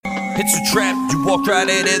It's a trap, you walk right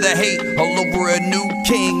into the hate. All over a new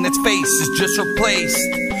king that's face is just replaced.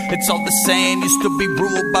 It's all the same, you still be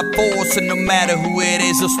ruled by force. And no matter who it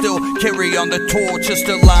is, they'll still carry on the torch. Just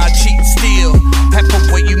a lie, cheat and steal, half of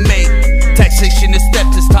what you make. Taxation is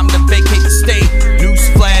theft, it's time to vacate the state.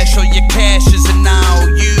 Newsflash, all your cash is an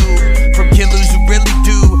IOU. From killers who really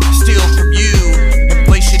do steal from you.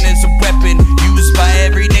 Inflation is a weapon used by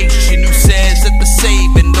every nation who says that they're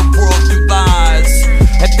saving the world through lies.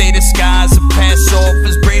 That they disguise and pass off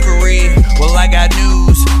as bravery. Well, I got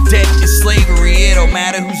news, debt is slavery. It don't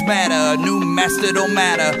matter who's madder, a new master don't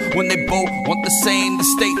matter. When they both want the same, the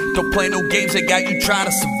state don't play no games. They got you trying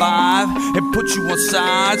to survive and put you on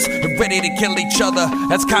sides and ready to kill each other.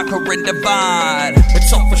 That's conquer and divide.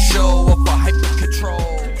 It's all for show, or for hyper control.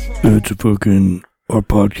 It's a fucking, our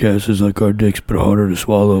podcast is like our dicks but harder to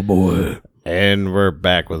swallow, boy. And we're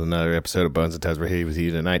back with another episode of Bones and Tubs. We're here with you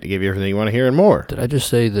tonight to give you everything you want to hear and more. Did I just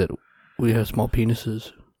say that we have small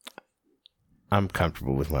penises? I'm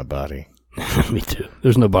comfortable with my body. Me too.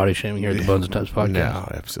 There's no body shaming here at the Bones and Tubs podcast.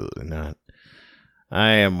 No, absolutely not.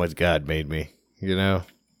 I am what God made me, you know?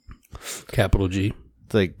 Capital G.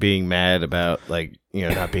 It's like being mad about, like, you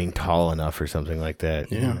know, not being tall enough or something like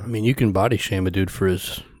that. Yeah, I mean, you can body shame a dude for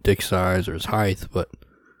his dick size or his height, but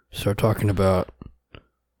start talking about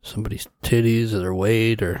somebody's titties or their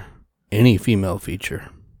weight or any female feature,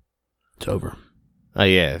 it's over. Oh,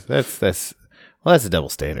 yeah. That's a double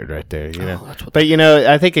standard right there, you know? But, you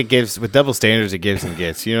know, I think it gives, with double standards, it gives and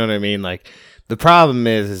gets. You know what I mean? Like, the problem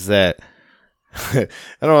is that, I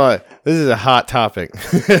don't know, this is a hot topic.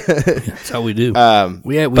 That's how we do.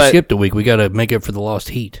 We skipped a week. We got to make up for the lost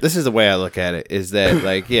heat. This is the way I look at it, is that,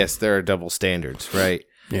 like, yes, there are double standards, right?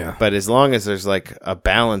 Yeah. But as long as there's, like, a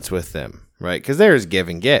balance with them, right? Because there is give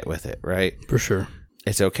and get with it, right? For sure.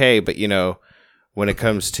 It's okay, but, you know, when it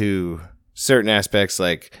comes to certain aspects,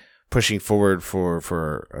 like pushing forward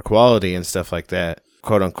for equality and stuff like that,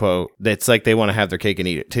 quote unquote, it's like they want to have their cake and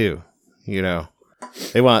eat it too, you know?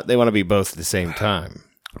 They want to be both at the same time.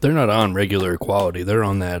 They're not on regular equality. They're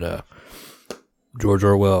on that George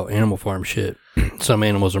Orwell Animal Farm shit. Some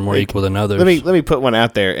animals are more equal than others. Let me put one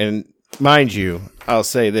out there, and mind you, I'll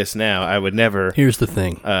say this now: I would never. Here's the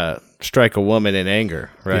thing: strike a woman in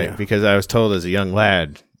anger, right? Yeah. Because I was told as a young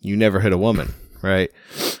lad, you never hit a woman, right?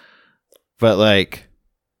 But like,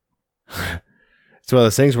 it's one of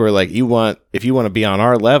those things where like if you want to be on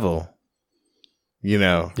our level, you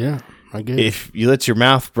know, yeah. I get if you let your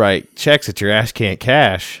mouth write checks that your ass can't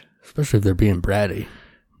cash. Especially if they're being bratty.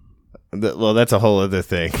 Well, that's a whole other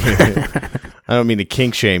thing. I don't mean to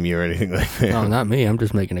kink shame you or anything like that. No, not me. I'm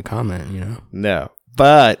just making a comment, you know? No.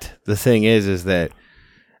 But the thing is that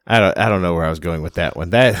I don't know where I was going with that one.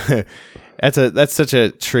 That's such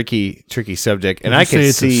a tricky subject. And I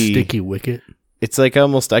can see a sticky wicket. It's like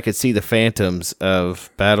almost I could see the phantoms of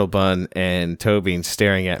Battle Bun and Tobin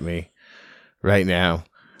staring at me right now.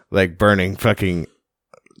 Like burning fucking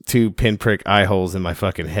 2 pinprick eye holes in my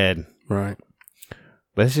fucking head. Right.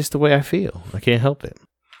 But it's just the way I feel. I can't help it.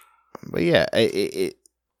 But yeah,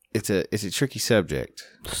 it's a tricky subject.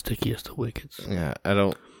 Stickiest of wickets. Yeah,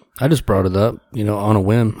 I just brought it up, you know, on a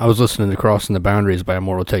whim. I was listening to Crossing the Boundaries by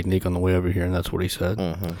Immortal Technique on the way over here, and that's what he said.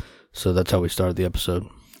 Mm-hmm. So that's how we started the episode.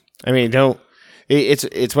 I mean,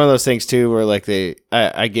 it's one of those things too where like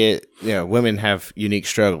I get, you know, women have unique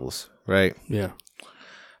struggles, right? Yeah.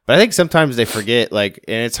 But I think sometimes they forget, like,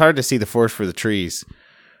 and it's hard to see the forest for the trees,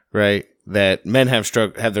 right? That men have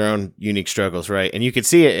their own unique struggles, right? And you could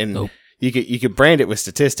see it, and you could brand it with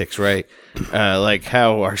statistics, right? Like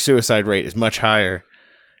how our suicide rate is much higher,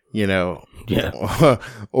 you know, yeah,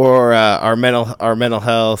 or our mental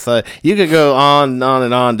health. You could go on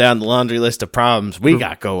and on down the laundry list of problems we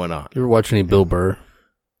got going on. You ever watch any Bill Burr?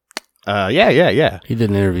 Yeah. He did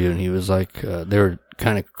an interview, and he was like, they were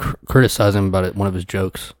kind of criticizing him about it, one of his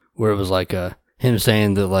jokes, where it was like him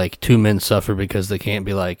saying that like 2 men suffer because they can't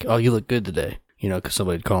be like, oh, you look good today, you know, because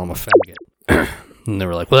somebody'd call him a faggot. And they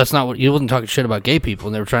were like, well, that's not what, you wasn't talking shit about gay people.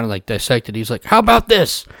 And they were trying to like dissect it. He's like, how about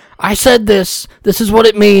this? I said this is what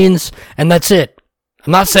it means, and that's it.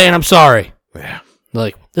 I'm not saying I'm sorry. Yeah.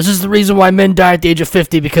 Like, this is the reason why men die at the age of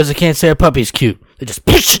 50, because they can't say a puppy's cute. They just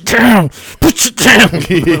push it down.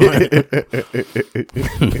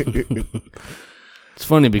 It's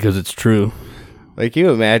funny because it's true. Like, you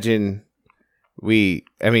imagine and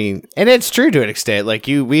it's true to an extent. Like,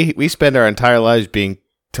 we spend our entire lives being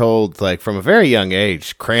told, like, from a very young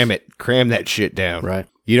age, cram that shit down. Right.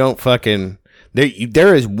 You don't fucking,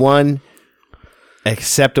 there is one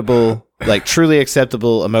acceptable, like, truly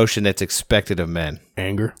acceptable emotion that's expected of men.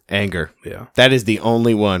 Anger. Yeah. That is the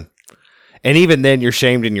only one. And even then, you're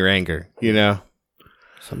shamed in your anger, you know?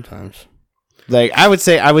 Sometimes. Like I would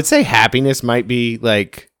say happiness might be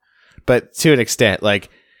like, but to an extent, like,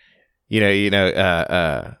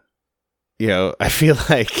 I feel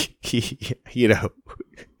like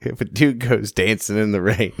if a dude goes dancing in the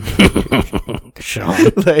rain, Sean.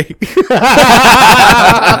 like,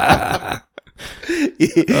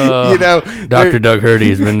 Dr. Doug Hurdy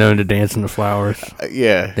has been known to dance in the flowers.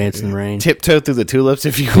 Dance in the rain. Tiptoe through the tulips,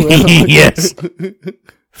 if you will. Yes.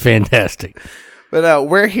 Fantastic. But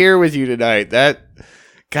we're here with you tonight. That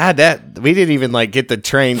we didn't even like get the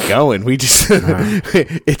train going. We just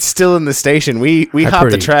it's still in the station. We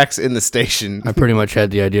hopped the tracks in the station. I pretty much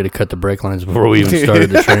had the idea to cut the brake lines before we even started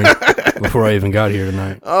the train. Before I even got here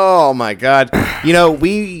tonight. Oh my God!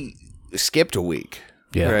 We skipped a week.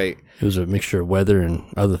 Yeah, right. It was a mixture of weather and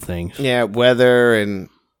other things. Yeah, weather and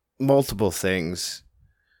multiple things.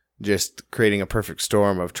 Just creating a perfect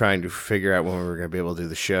storm of trying to figure out when we were going to be able to do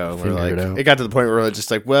the show. It got to the point where we're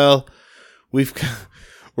just like, well,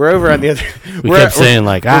 we're over on the other. We kept saying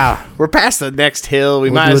like, we're past the next hill.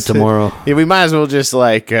 We'll do it tomorrow. Yeah, we might as well just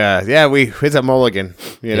like, it's a mulligan,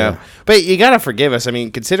 you know. But you got to forgive us. I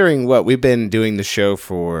mean, considering what we've been doing the show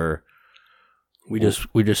for. We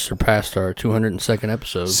just surpassed our 202nd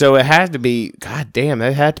episode. So it had to be, God damn,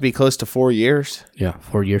 it had to be close to 4 years. Yeah,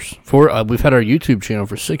 4 years. We've had our YouTube channel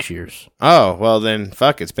for 6 years. Oh, well then,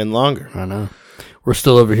 fuck, it's been longer. I know. We're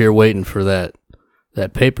still over here waiting for that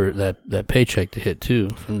paycheck to hit too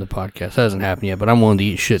from the podcast. That hasn't happened yet, but I'm willing to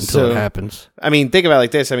eat shit until it happens. I mean, think about it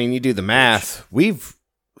like this. I mean, you do the math. We've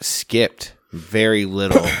skipped very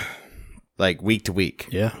little, like week to week.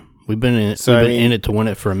 Yeah. We've been in it. So we've been in it to win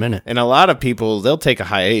it for a minute. And a lot of people, they'll take a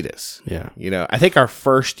hiatus. Yeah. I think our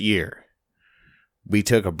first year, we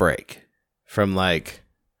took a break from like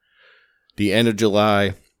the end of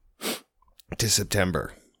July to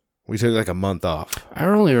September. We took like a month off. I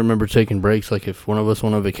only remember taking breaks like if one of us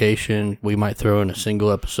went on vacation, we might throw in a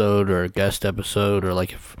single episode or a guest episode, or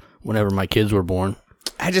like whenever my kids were born.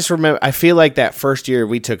 I just remember, I feel like that first year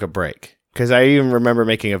we took a break because I even remember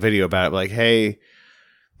making a video about it, like, hey,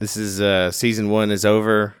 this is season 1 is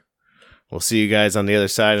over. We'll see you guys on the other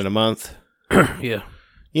side in a month. Yeah.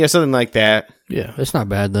 Yeah, something like that. Yeah, it's not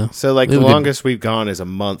bad though. So like the longest we've gone is a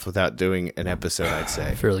month without doing an episode, I'd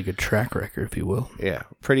say. Fairly good track record, if you will. Yeah,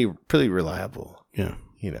 pretty reliable. Yeah.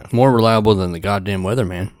 More reliable than the goddamn weather,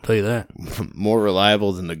 man. Tell you that. More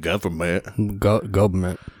reliable than the government.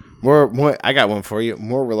 Government. More. I got one for you.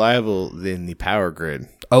 More reliable than the power grid.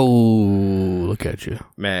 Oh, look at you,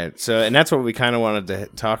 man. So, and that's what we kind of wanted to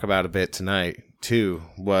talk about a bit tonight too.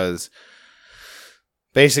 Was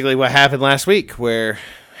basically what happened last week, where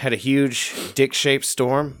had a huge dick-shaped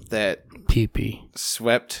storm that pee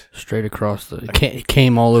swept straight across it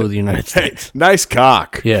came all over the United States. Nice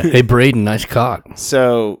cock. Yeah. Hey, Braden, nice cock.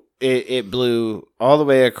 So it blew all the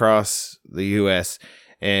way across the U.S.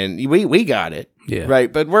 and we got it. Yeah.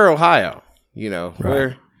 Right. But we're Ohio.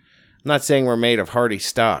 Right. I'm not saying we're made of hardy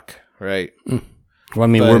stock, right? Well, I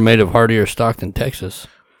mean, we're made of hardier stock than Texas.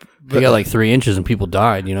 They got like 3 inches and people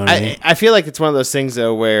died, you know what I mean? I feel like it's one of those things,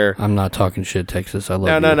 though, where... I'm not talking shit, Texas. I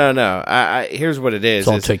love you. No. Here's what it is. It's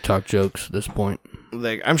all TikTok jokes at this point.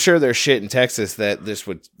 Like, I'm sure there's shit in Texas that this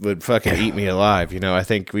would fucking eat me alive, I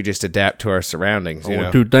think we just adapt to our surroundings,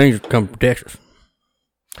 Two things come from Texas.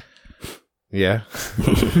 Yeah.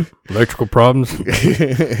 Electrical problems.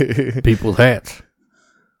 People with hats.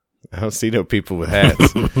 I don't see no people with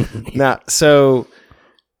hats. Now, so,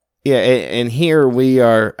 yeah, and here we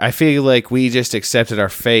are. I feel like we just accepted our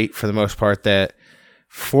fate for the most part that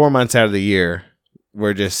 4 months out of the year,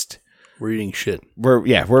 we're eating shit.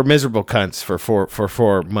 We're miserable cunts for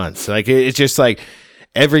 4 months. Like, it's just like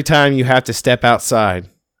every time you have to step outside,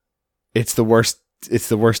 it's the worst. It's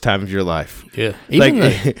the worst time of your life. Yeah,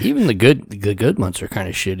 even the good months are kind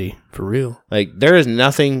of shitty for real. Like, there is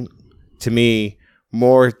nothing to me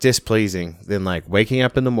more displeasing than like waking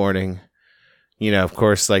up in the morning. Of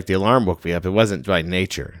course, like the alarm woke me up. It wasn't by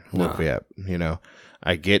nature woke me up.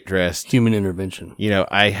 I get dressed. Human intervention.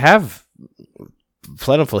 I have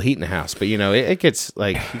plentiful heat in the house, but it gets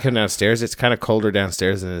like you come downstairs. It's kind of colder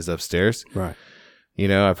downstairs than it is upstairs. Right.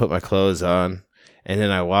 I put my clothes on, and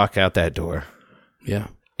then I walk out that door. Yeah.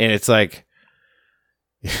 And it's like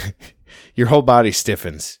your whole body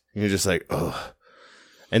stiffens. You're just like, oh.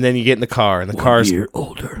 And then you get in the car, and the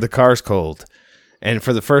car's cold. And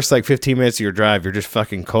for the first like 15 minutes of your drive, you're just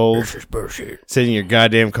fucking cold. This is bullshit. Sitting in your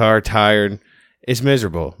goddamn car, tired. It's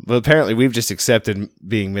miserable. But apparently we've just accepted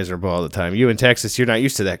being miserable all the time. You in Texas, you're not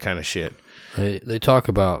used to that kind of shit. They talk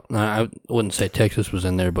about, I wouldn't say Texas was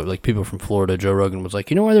in there, but like people from Florida. Joe Rogan was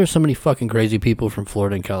like, you know why there's so many fucking crazy people from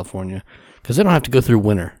Florida and California? Because they don't have to go through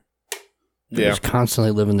winter. They're just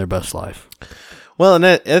constantly living their best life. Well, and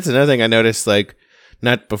that's another thing I noticed, like,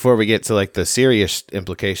 not before we get to, like, the serious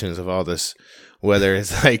implications of all this weather,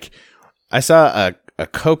 is, like, I saw a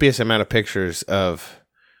copious amount of pictures of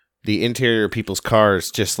the interior of people's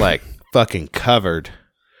cars just, like, fucking covered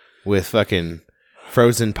with fucking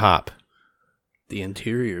frozen pop. The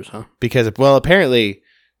interiors, huh? Because, well, apparently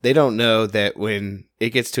they don't know that when it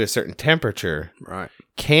gets to a certain temperature, right,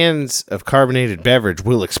 cans of carbonated beverage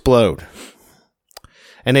will explode.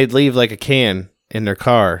 And they'd leave, like, a can in their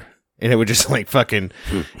car, and it would just, like, fucking,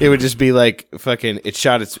 it would just be, like, fucking, it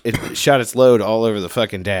shot its load all over the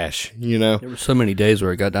fucking dash, you know? There were so many days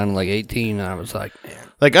where it got down to, like, 18, and I was like, man.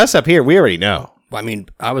 Like, us up here, we already know. I mean,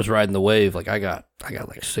 I was riding the wave, like, I got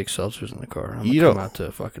like 6 Celsius in the car. I'm gonna come out to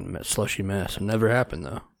a fucking slushy mess. It never happened,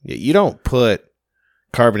 though. Yeah, you don't put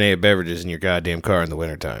carbonated beverages in your goddamn car in the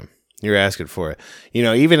wintertime. You're asking for it. You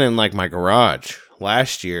know, even in, like, my garage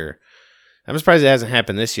last year, I'm surprised it hasn't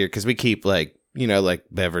happened this year, because we keep, like, you know, like,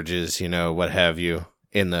 beverages, you know, what have you,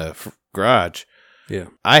 in the garage. Yeah.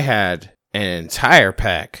 I had an entire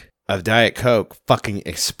pack of Diet Coke fucking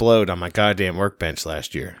explode on my goddamn workbench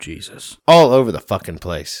last year. Jesus. All over the fucking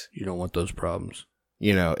place. You don't want those problems.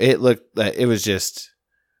 You know, it was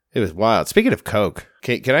wild. Speaking of Coke,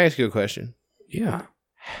 can I ask you a question? Yeah.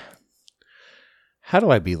 How do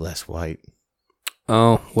I be less white?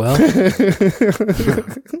 Oh, well.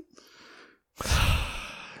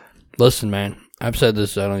 Listen, man, I've said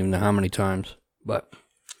this I don't even know how many times, but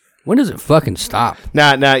when does it fucking stop?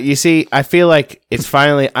 Nah, you see, I feel like it's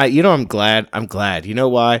finally, I'm glad. You know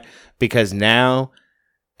why? Because now,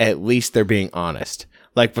 at least they're being honest.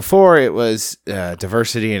 Like, before, it was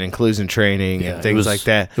diversity and inclusion training and things like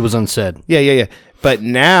that. It was unsaid. Yeah. But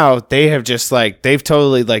now, they have just, like, they've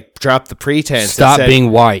totally, like, dropped the pretense. Stop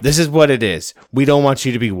being white. This is what it is. We don't want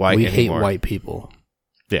you to be white anymore. We hate white people.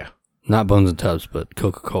 Yeah. Not Bones and Tubs, but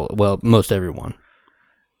Coca-Cola. Well, most everyone.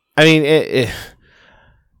 I mean,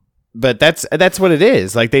 but that's what it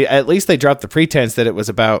is. Like, at least they dropped the pretense that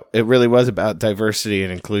it really was about diversity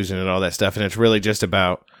and inclusion and all that stuff, and it's really just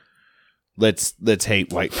about let's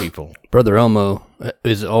hate white people. Brother Elmo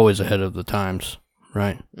is always ahead of the times,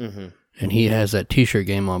 right? Mm-hmm. And he has that T-shirt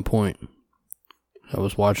game on point. I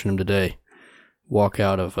was watching him today walk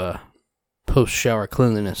out of post-shower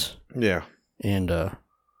cleanliness. Yeah. And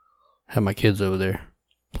have my kids over there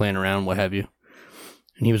playing around, what have you.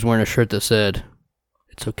 And he was wearing a shirt that said,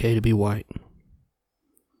 "It's okay to be white."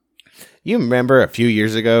 You remember a few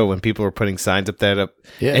years ago when people were putting signs up?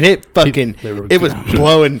 Yeah. And it fucking, it was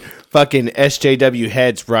blowing fucking SJW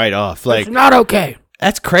heads right off. Like, it's not okay.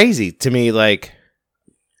 That's crazy to me. Like,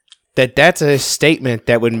 that's a statement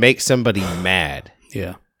that would make somebody mad.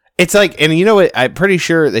 Yeah. It's like, and you know what? I'm pretty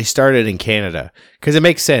sure they started in Canada because it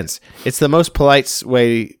makes sense. It's the most polite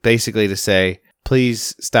way, basically, to say,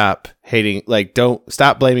 please stop hating. Like, don't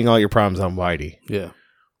stop blaming all your problems on Whitey. Yeah.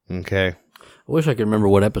 Okay. I wish I could remember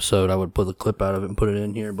what episode I would pull the clip out of it and put it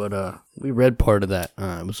in here, but we read part of that.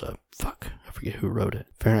 It was I forget who wrote it.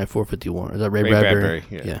 Fahrenheit 451. Is that Ray Bradbury?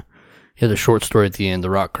 Yeah. He had a short story at the end.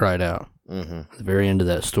 The Rock cried out. Mm-hmm. At the very end of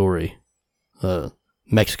that story,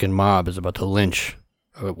 Mexican mob is about to lynch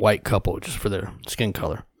a white couple just for their skin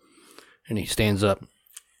color. And he stands up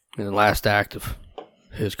in the last act of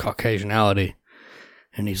his Caucasianality,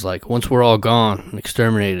 and he's like, "Once we're all gone and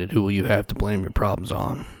exterminated, who will you have to blame your problems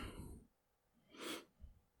on?"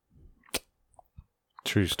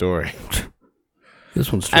 True story.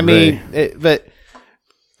 This one's true. I mean,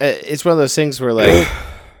 it's one of those things where, like,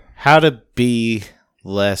 how to be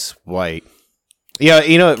less white. Yeah,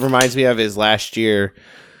 you know, it reminds me of is last year,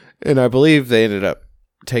 and I believe they ended up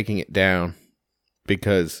taking it down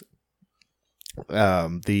because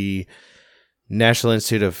the National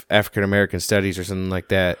Institute of African American Studies or something like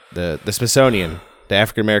that, the Smithsonian, the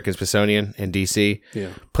African American Smithsonian in D.C.,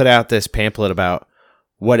 put out this pamphlet about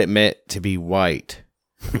what it meant to be white.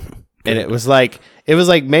 And it was like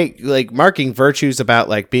marking virtues about,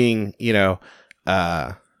 like, being, you know,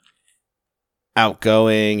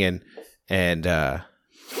 outgoing and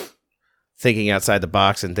thinking outside the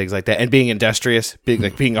box and things like that, and being industrious,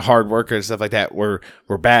 being a hard worker and stuff like that were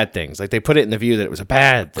bad things. Like, they put it in the view that it was a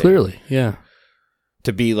bad thing. Clearly, yeah.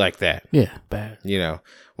 To be like that. Yeah, bad. You know.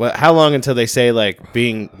 Well, how long until they say, like,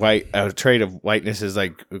 being white, a trait of whiteness is,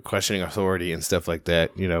 like, questioning authority and stuff like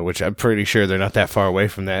that, you know, which I'm pretty sure they're not that far away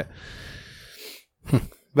from that.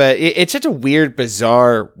 But it's such a weird,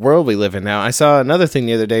 bizarre world we live in now. I saw another thing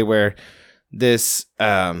the other day where this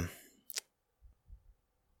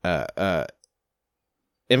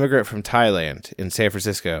immigrant from Thailand in San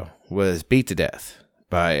Francisco was beat to death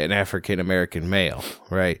by an African American male,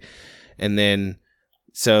 right? And then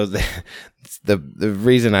So the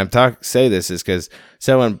reason I'm say this is because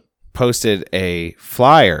someone posted a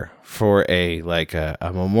flyer for a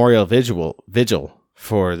memorial vigil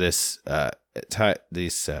for this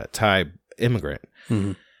Thai immigrant,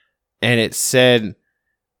 and it said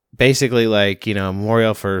basically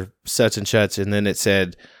memorial for such and such, and then it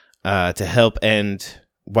said to help end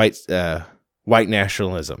white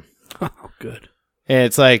nationalism. Oh, good. And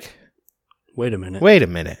it's like, wait a minute. Wait a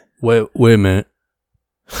minute. Then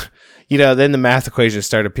the math equations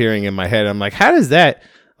start appearing in my head. I'm like, how does that,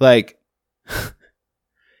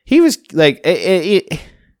 he was like,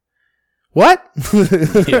 what?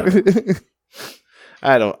 Yeah.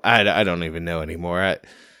 I don't even know anymore.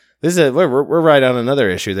 We're right on another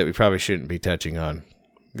issue that we probably shouldn't be touching on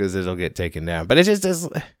because it'll get taken down. But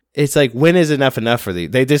it's like, when is enough for these?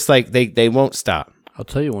 They just they won't stop. I'll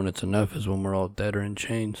tell you when it's enough is when we're all dead or in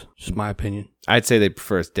chains. Just my opinion. I'd say they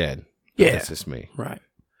prefer us dead. Yeah, that's just me. Right.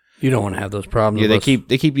 You don't want to have those problems. Yeah,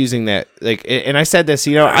 they keep using that. And I said this.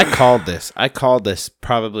 I called this. I called this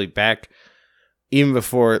probably back even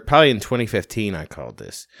before, probably in 2015. I called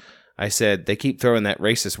this. I said they keep throwing that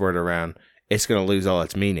racist word around. It's going to lose all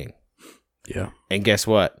its meaning. Yeah. And guess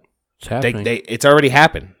what? It's happening. It's already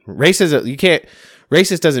happened.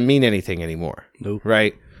 Racist doesn't mean anything anymore. Nope.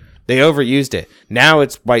 Right? They overused it. Now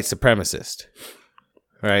it's white supremacist.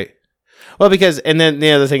 Right? Well, and then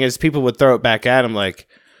the other thing is people would throw it back at them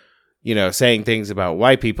saying things about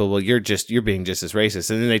white people. Well, you're being just as racist.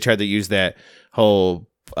 And then they tried to use that whole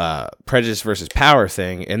prejudice versus power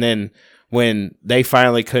thing. And then when they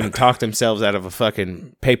finally couldn't talk themselves out of a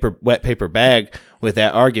fucking wet paper bag with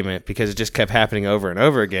that argument because it just kept happening over and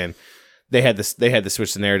over again, they had to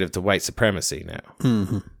switch the narrative to white supremacy now.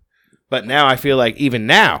 Mm-hmm. But now I feel like even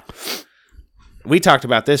now, we talked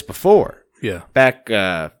about this before. Yeah. Back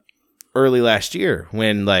early last year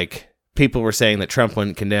when people were saying that Trump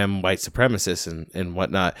wouldn't condemn white supremacists and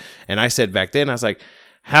whatnot. And I said back then, I was like,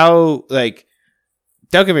 how,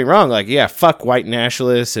 don't get me wrong, fuck white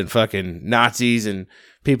nationalists and fucking Nazis and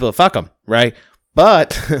people, fuck them, right?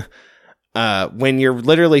 But when you're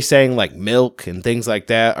literally saying milk and things like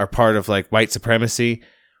that are part of white supremacy,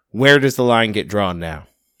 where does the line get drawn now?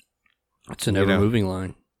 It's an ever-moving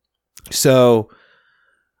line. So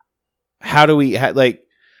how do we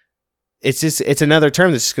it's another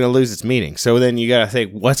term that's just going to lose its meaning. So then you got to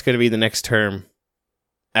think, what's going to be the next term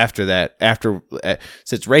after that?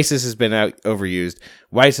 Since racist has been overused,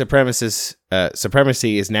 white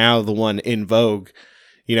supremacy is now the one in vogue,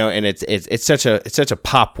 and it's such a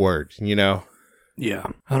pop word, Yeah.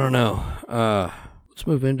 I don't know. Let's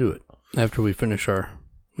move into it after we finish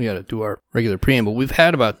we got to do our regular preamble. We've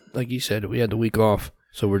had about, like you said, we had the week off,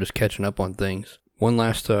 so we're just catching up on things. One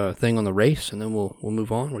last thing on the race, and then we'll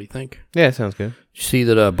move on. What do you think? Yeah, sounds good. Did you see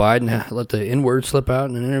that Biden let the N-word slip out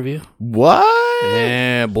in an interview? What?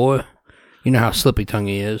 Yeah, boy. You know how slippy tongue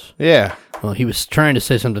he is. Yeah. Well, he was trying to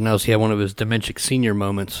say something else. He had one of his dementia senior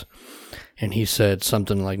moments, and he said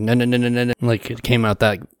something like no. Like it came out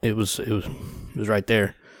that it was right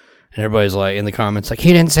there. And everybody's like in the comments,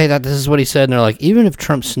 he didn't say that. This is what he said. And they're like, even if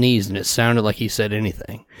Trump sneezed and it sounded like he said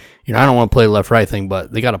anything, I don't want to play the left-right thing,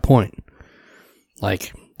 but they got a point.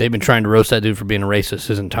 They've been trying to roast that dude for being a racist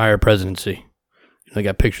his entire presidency. They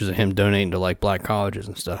got pictures of him donating to black colleges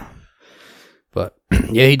and stuff. But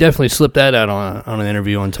yeah, he definitely slipped that out on an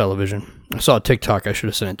interview on television. I saw a TikTok. I should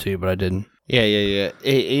have sent it to you, but I didn't. Yeah.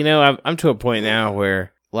 I'm to a point now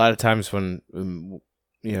where a lot of times when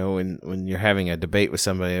you're having a debate with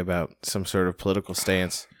somebody about some sort of political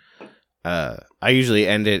stance, I usually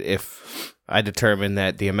end it if I determine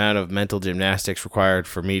that the amount of mental gymnastics required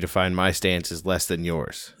for me to find my stance is less than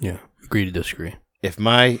yours. Yeah, agree to disagree. If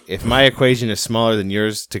my equation is smaller than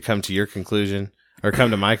yours to come to your conclusion or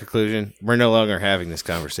come to my conclusion, we're no longer having this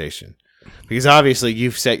conversation. Because obviously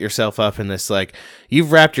you've set yourself up in this,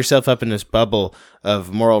 you've wrapped yourself up in this bubble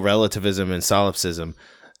of moral relativism and solipsism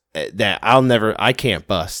that I can't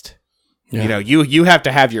bust. Yeah. You have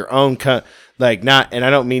to have your own, and I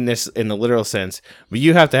don't mean this in the literal sense, but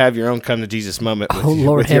you have to have your own come to Jesus moment.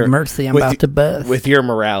 Lord, have mercy, I'm about to bust. With your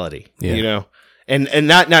morality, and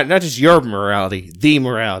not just your morality, the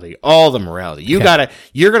morality, all the morality. You're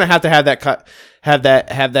going to have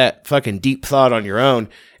that fucking deep thought on your own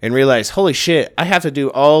and realize, holy shit, I have to do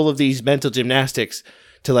all of these mental gymnastics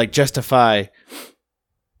to justify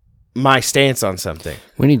my stance on something.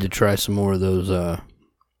 We need to try some more of those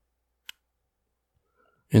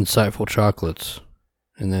insightful chocolates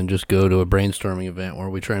and then just go to a brainstorming event where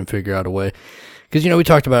we try and figure out a way. Because, we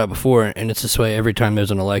talked about it before, and it's this way every time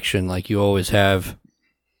there's an election. You always have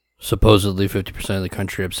supposedly 50% of the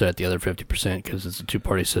country upset at the other 50% because it's a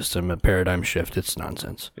two-party system, a paradigm shift. It's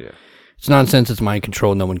nonsense. Yeah. It's nonsense. It's mind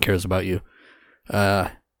control. No one cares about you.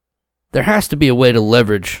 There has to be a way to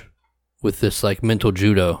leverage with this like mental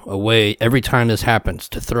judo, a way every time this happens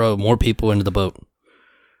to throw more people into the boat,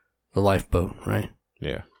 the lifeboat, right?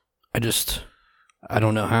 Yeah. I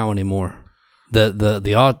don't know how anymore.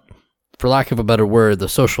 For lack of a better word, the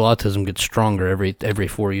social autism gets stronger every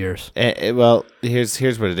 4 years. Well,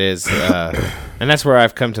 here's what it is, and that's where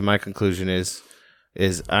I've come to my conclusion is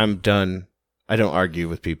I'm done. I don't argue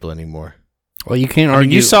with people anymore. Well, you can't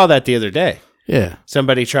argue. You saw that the other day. Yeah.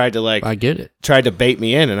 Somebody tried to I get it. Tried to bait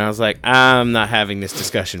me in, and I was like, I'm not having this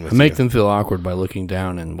discussion with you. I make them feel awkward by looking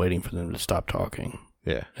down and waiting for them to stop talking.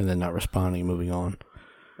 Yeah. And then not responding, moving on.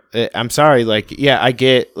 I'm sorry. Like, yeah, I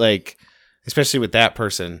get, like, especially with that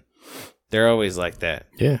person, they're always like that.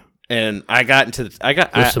 Yeah. And I got into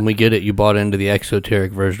Listen, we get it. You bought into the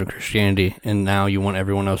exoteric version of Christianity, and now you want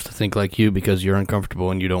everyone else to think like you because you're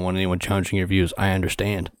uncomfortable and you don't want anyone challenging your views. I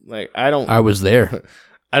understand. Like, I was there.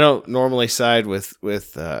 I don't normally side with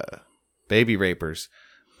baby rapers,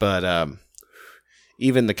 but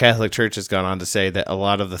even the Catholic Church has gone on to say that a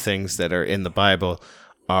lot of the things that are in the Bible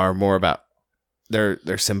are more about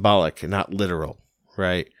they're symbolic and not literal,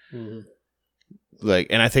 right? Mm-hmm. Like,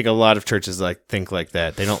 and I think a lot of churches think like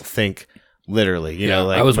that. They don't think literally, you know.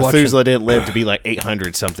 Like Methuselah didn't live to be like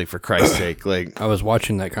 800 something for Christ's sake. Like, I was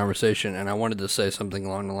watching that conversation and I wanted to say something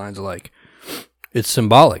along the lines of like, it's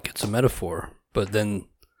symbolic, it's a metaphor, but then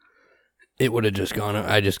it would have just gone.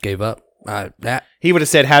 I just gave up. That he would have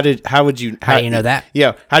said, how do you know that?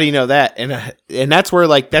 Yeah, how do you know that? And that's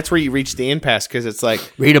where you reach the impasse because it's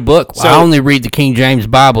like read a book. Well, I only read the King James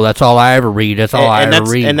Bible. That's all I ever read. That's all I ever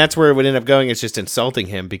read. And that's where it would end up going. It's just insulting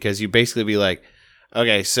him because you basically be like,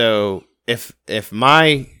 okay, so if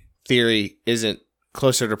my theory isn't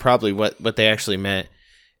closer to probably what they actually meant,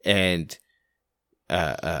 and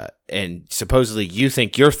supposedly you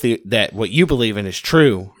think that what you believe in is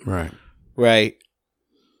true, right?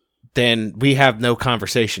 Then we have no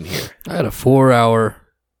conversation here. I had I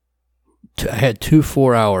had 2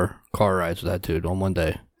 4-hour car rides with that dude on one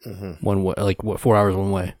day. Mm-hmm. 1 way, 4 hours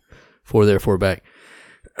one way, 4 there, 4 back.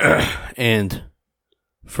 And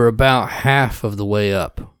for about half of the way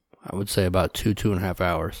up, I would say about 2.5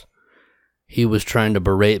 hours, he was trying to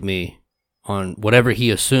berate me on whatever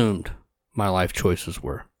he assumed my life choices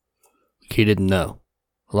were. He didn't know.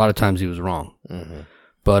 A lot of times he was wrong. Mm-hmm.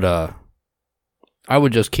 But, I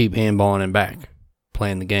would just keep handballing him back,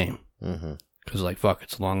 playing the game. Because, fuck,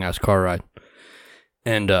 it's a long-ass car ride.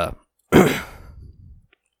 And I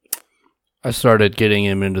started getting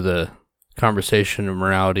him into the conversation of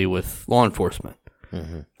morality with law enforcement,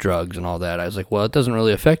 drugs and all that. I was like, well, it doesn't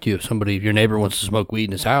really affect you if your neighbor wants to smoke weed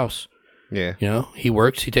in his house. Yeah. You know, he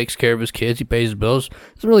works, he takes care of his kids, he pays his bills.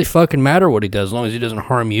 It doesn't really fucking matter what he does as long as he doesn't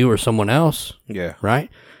harm you or someone else. Yeah. Right?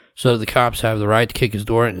 So the cops have the right to kick his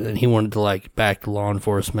door, and he wanted to back the law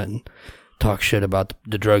enforcement and talk shit about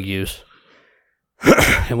the drug use.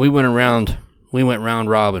 And we went round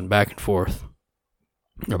robin, back and forth,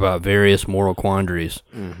 about various moral quandaries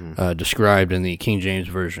described in the King James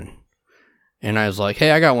Version. And I was like,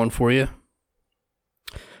 hey, I got one for you.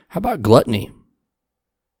 How about gluttony?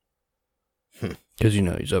 Because,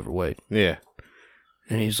 he's overweight. Yeah.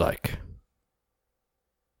 And he's like,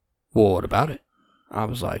 well, what about it? I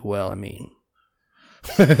was like, well, I mean.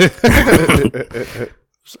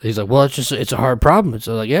 He's like, well, it's a hard problem. It's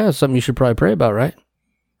like, yeah, it's something you should probably pray about, right?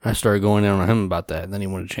 I started going in on him about that, and then he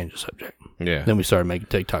wanted to change the subject. Yeah. Then we started making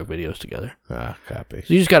TikTok videos together. Copy.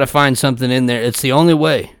 So you just got to find something in there. It's the only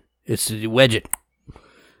way. It's to wedge it.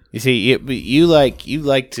 You see, you like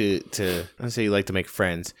to I say you like to make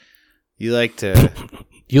friends. You like to.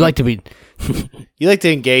 You like to be. You like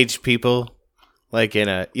to engage people.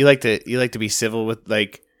 You like to be civil with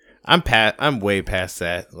I'm way past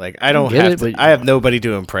that. I don't have to. I have nobody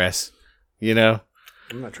to impress. You know.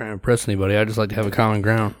 I'm not trying to impress anybody. I just like to have a common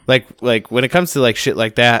ground. Like when it comes to shit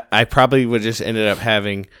like that, I probably would just ended up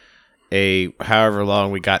having however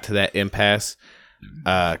long we got to that impasse.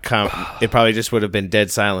 It probably just would have been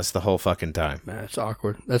dead silence the whole fucking time. Man, it's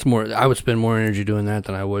awkward. That's more. I would spend more energy doing that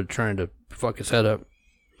than I would trying to fuck his head up.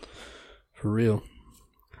 For real.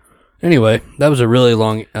 Anyway, that was a really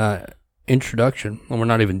long introduction, and we're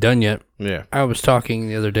not even done yet. Yeah. I was talking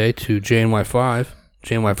the other day to JNY5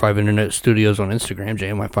 Internet Studios on Instagram,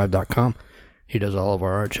 JNY5.com. He does all of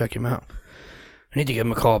our art. Check him out. I need to give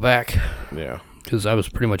him a call back. Yeah. Because I was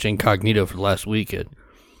pretty much incognito for the last week.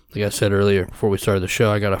 Like I said earlier, before we started the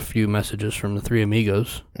show, I got a few messages from the 3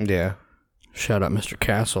 amigos. Yeah. Shout out Mr.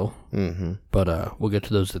 Castle. Mm-hmm. But we'll get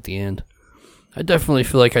to those at the end. I definitely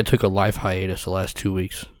feel like I took a life hiatus the last 2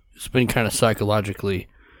 weeks. It's been kind of psychologically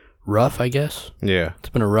rough, I guess. Yeah. It's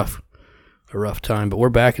been a rough time, but we're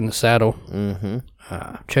back in the saddle.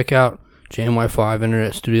 Mm-hmm. Check out JMY5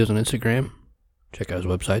 Internet Studios on Instagram. Check out his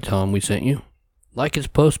website. Tell him we sent you. Like his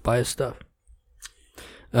post, buy his stuff.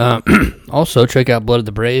 Also, check out Blood of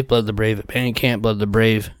the Brave at Bandcamp, Blood of the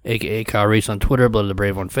Brave, a.k.a. Kyle Reese on Twitter, Blood of the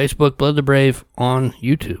Brave on Facebook, Blood of the Brave on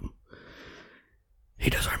YouTube. He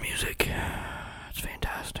does our music. It's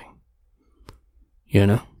fantastic. You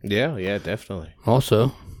know? Yeah, definitely.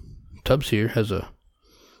 Also, Tubbs here has a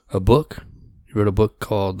book. He wrote a book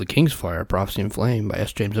called The King's Fire, Prophecy and Flame by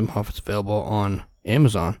S. James Imhoff. It's available on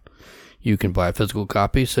Amazon. You can buy a physical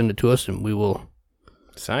copy, send it to us, and we will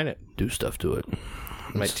sign it. Do stuff to it.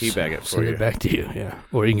 Might teabag it for send you. Send it back to you, yeah.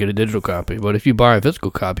 Or you can get a digital copy. But if you buy a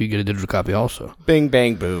physical copy, you get a digital copy also. Bing,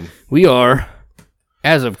 bang, boom. We are,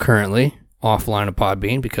 as of currently, offline of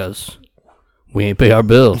Podbean because we ain't pay our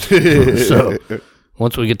bills. So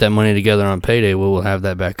once we get that money together on payday, we will have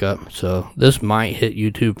that back up. So this might hit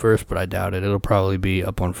YouTube first, but I doubt it. It'll probably be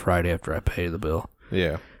up on Friday after I pay the bill.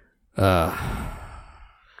 Yeah. But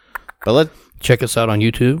let's check us out on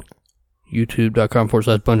YouTube.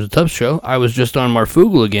 YouTube.com/Bunch of Tubbs Show. I was just on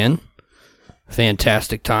Marfoogle again.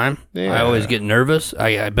 Fantastic time. Yeah. I always get nervous.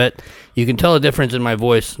 I bet you can tell a difference in my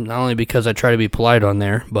voice, not only because I try to be polite on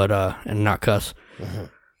there, but and not cuss.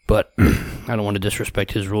 But I don't want to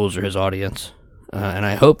disrespect his rules or his audience. And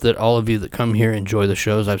I hope that all of you that come here enjoy the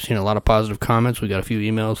shows. I've seen a lot of positive comments. We got a few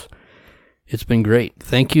emails. It's been great.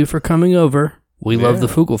 Thank you for coming over. We love the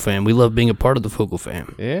Fugle fam. We love being a part of the Fugle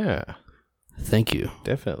fam. Yeah. Thank you.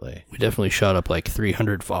 Definitely. We definitely shot up like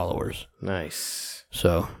 300 followers. Nice.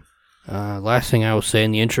 So, last thing I will say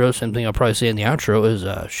in the intro, same thing I'll probably say in the outro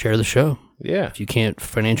is share the show. Yeah. If you can't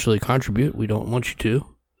financially contribute, we don't want you to.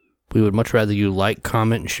 We would much rather you like,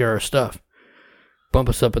 comment, and share our stuff. Bump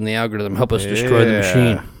us up in the algorithm. Help us destroy the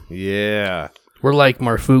machine. Yeah. We're like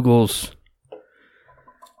Marfoogle's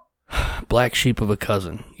black sheep of a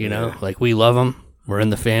cousin, you know? Like, we love him. We're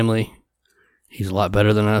in the family. He's a lot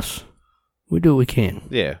better than us. We do what we can.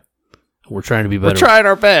 Yeah. We're trying to be better. We're trying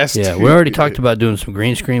our best. Yeah, we already talked about doing some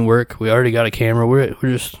green screen work. We already got a camera. We're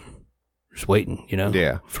just waiting, you know?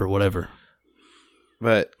 Yeah. For whatever.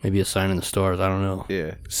 But maybe a sign in the stars. I don't know.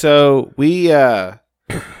 Yeah. So we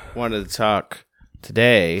wanted to talk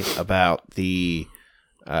today about the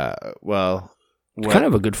kind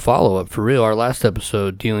of a good follow up for real. Our last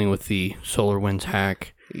episode dealing with the SolarWinds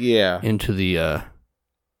hack. Yeah. Into the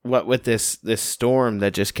what with this storm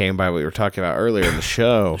that just came by, we were talking about earlier in the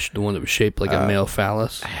show. The one that was shaped like a male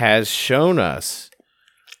phallus has shown us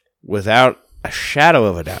without a shadow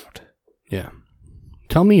of a doubt. Yeah.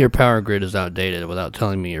 Tell me your power grid is outdated without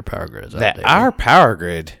telling me your power grid is outdated. That our power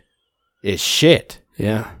grid is shit.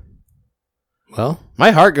 Yeah. Well, my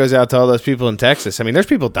heart goes out to all those people in Texas. I mean, there's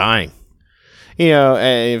people dying. You know,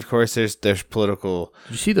 and of course there's political.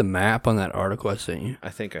 Did you see the map on that article I sent you? I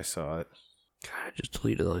think I saw it. God, I just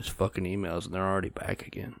deleted all these fucking emails and they're already back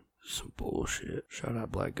again. Some bullshit. Shout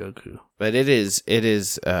out Black Goku. But it is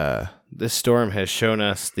this storm has shown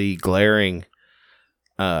us the glaring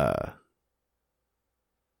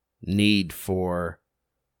need for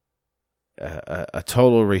a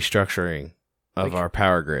total restructuring of our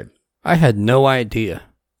power grid. I had no idea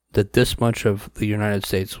that this much of the United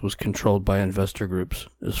States was controlled by investor groups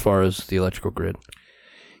as far as the electrical grid.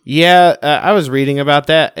 Yeah, I was reading about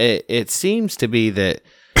that. It seems to be that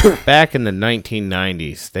back in the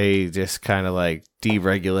 1990s, they just kind of like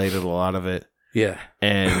deregulated a lot of it. Yeah.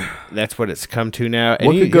 And that's what it's come to now.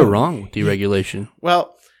 What could go wrong with deregulation?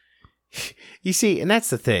 Well, you see, and that's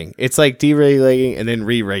the thing. It's like deregulating and then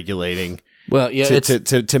re-regulating. Well, yeah,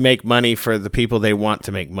 to make money for the people they want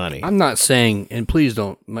to make money. I'm not saying, and please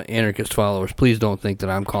don't, my anarchist followers, please don't think that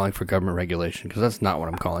I'm calling for government regulation, because that's not what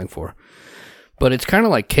I'm calling for. But it's kind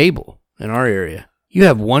of like cable in our area. You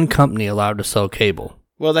have one company allowed to sell cable.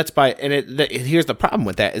 Well, that's by, and here's the problem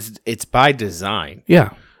with that, is it's by design. Yeah.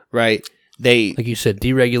 Right? Like you said,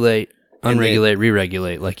 deregulate, unregulate,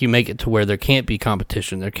 re-regulate. Like you make it to where there can't be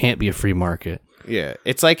competition, there can't be a free market. Yeah.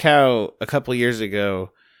 It's like how a couple of years ago,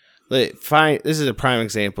 this is a prime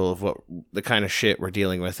example of what the kind of shit we're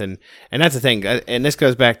dealing with, and that's the thing. And this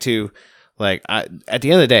goes back to, like, at the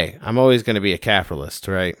end of the day, I'm always going to be a capitalist,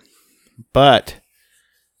 right? But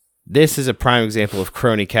this is a prime example of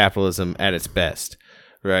crony capitalism at its best,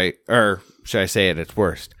 right? Or should I say at its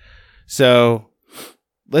worst? So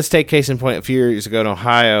let's take case in point. A few years ago in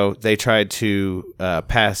Ohio, they tried to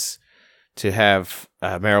pass to have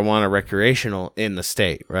marijuana recreational in the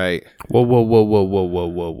state, right? Whoa.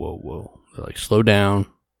 Like, slow down.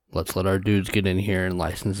 let's let our dudes get in here and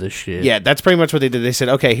license this shit. Yeah, that's pretty much what they did. They said,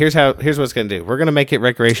 okay, here's what it's going to do. We're going to make it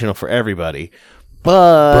recreational for everybody,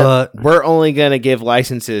 but we're only going to give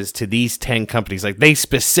licenses to these 10 companies. Like they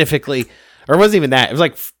specifically, or it wasn't even that. It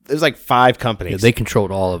was like 5 companies. Yeah, they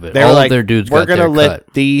controlled all of it. They're all like, of their dudes we're got going to their let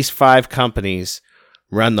cut. these 5 companies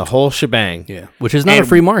run the whole shebang. Yeah, which is not And a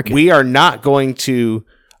free market. We are not going to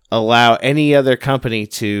allow any other company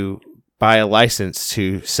to buy a license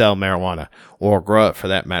to sell marijuana or grow it for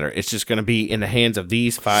that matter. It's just going to be in the hands of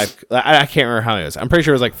these 5. I can't remember how many it was. I'm pretty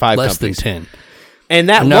sure it was like 5 Less companies. than 10. And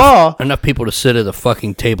that Enough people to sit at a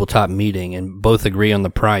fucking tabletop meeting and both agree on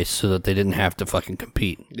the price so that they didn't have to fucking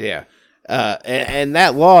compete. Yeah. And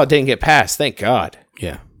that law didn't get passed. Thank God.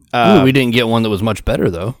 Yeah. We didn't get one that was much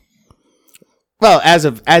better though. Well, as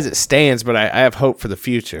it stands, but I have hope for the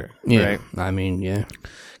future. Yeah. Right? I mean, yeah.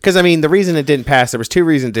 Because, I mean, the reason it didn't pass, there was 2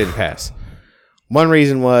 reasons it didn't pass. One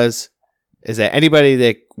reason is that anybody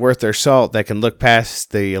that worth their salt that can look past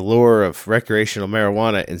the allure of recreational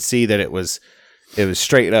marijuana and see that it was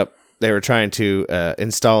straight up, they were trying to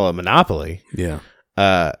install a monopoly. Yeah.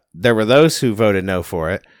 There were those who voted no for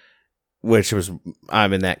it, which was,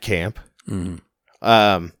 I'm in that camp. Mm-hmm.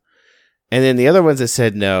 And then the other ones that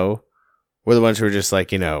said no were the ones who were just like,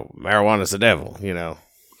 marijuana's the devil,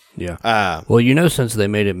 Yeah. Well, since they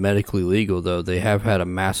made it medically legal, though, they have had a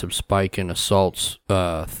massive spike in assaults,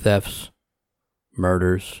 thefts,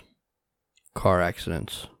 murders, car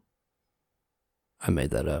accidents. I made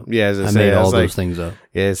that up. Yeah, I made all those things up.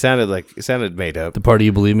 Yeah, it sounded made up. The part of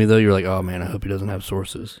you believe me, though, you're like, oh, man, I hope he doesn't have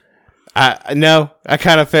sources. No, I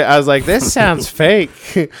kind of I was like, this sounds fake.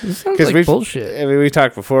 This sounds like bullshit. I mean, we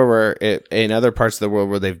talked before where in other parts of the world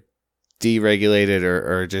where they've deregulated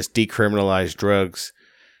or just decriminalized drugs,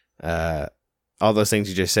 all those things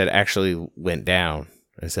you just said actually went down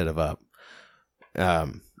instead of up,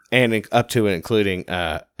 and up to and including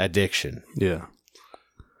addiction. Yeah.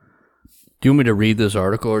 Do you want me to read this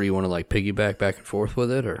article, or do you want to like piggyback back and forth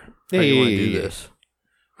with it, or how do you want to do this?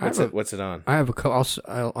 What's it on? I have a couple.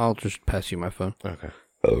 I'll just pass you my phone. Okay.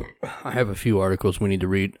 I have a few articles we need to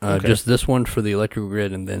read. Okay. Just this one for the electrical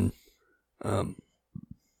grid, and then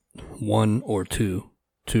one or two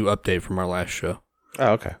to update from our last show.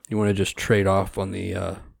 Oh, okay. You want to just trade off on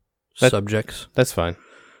the subjects? That's fine.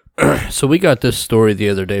 So we got this story the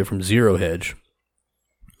other day from Zero Hedge.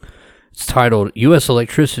 It's titled U.S.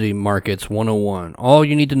 Electricity Markets 101. All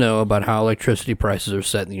you need to know about how electricity prices are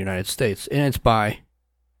set in the United States. And it's by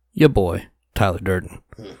your boy, Tyler Durden.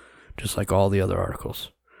 Just like all the other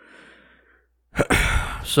articles.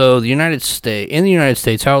 So in the United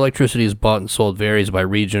States, how electricity is bought and sold varies by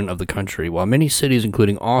region of the country. While many cities,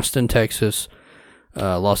 including Austin, Texas,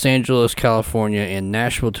 Los Angeles, California, and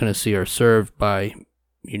Nashville, Tennessee, are served by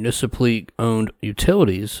municipally owned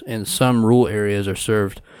utilities, and some rural areas are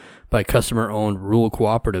served by customer-owned rural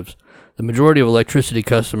cooperatives. The majority of electricity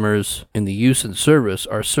customers in the use and service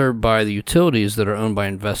are served by the utilities that are owned by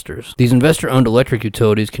investors. These investor-owned electric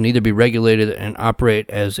utilities can either be regulated and operate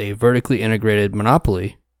as a vertically integrated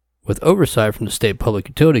monopoly with oversight from the state public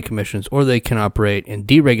utility commissions, or they can operate in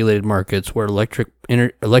deregulated markets where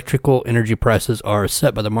electrical energy prices are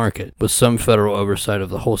set by the market, with some federal oversight of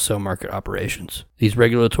the wholesale market operations. These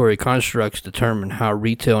regulatory constructs determine how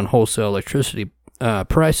retail and wholesale electricity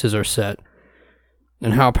prices are set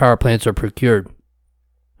and how power plants are procured.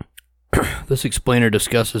 This explainer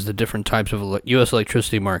discusses the different types of U.S.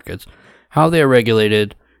 electricity markets, how they are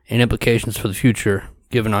regulated, and implications for the future,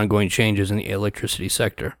 given ongoing changes in the electricity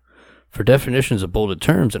sector. For definitions of bolded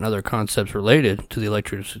terms and other concepts related to the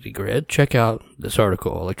electricity grid, check out this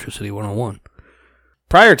article, Electricity 101.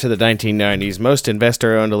 Prior to the 1990s, most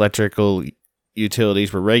investor-owned electrical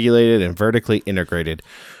utilities were regulated and vertically integrated,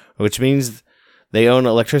 which means they own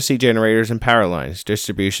electricity generators and power lines,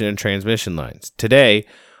 distribution and transmission lines. Today,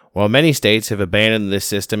 while many states have abandoned this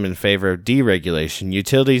system in favor of deregulation,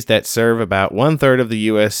 utilities that serve about one-third of the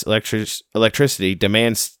U.S. electricity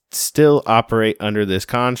demand still operate under this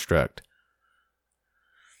construct.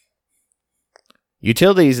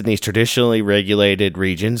 Utilities in these traditionally regulated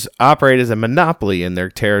regions operate as a monopoly in their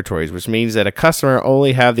territories, which means that a customer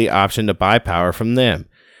only have the option to buy power from them.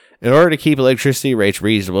 In order to keep electricity rates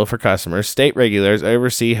reasonable for customers, state regulators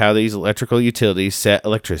oversee how these electrical utilities set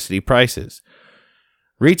electricity prices.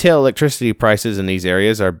 Retail electricity prices in these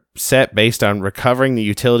areas are set based on recovering the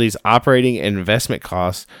utility's operating and investment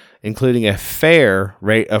costs, including a fair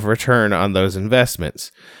rate of return on those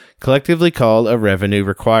investments, collectively called a revenue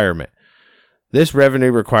requirement. This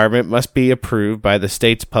revenue requirement must be approved by the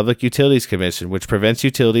state's Public Utilities Commission, which prevents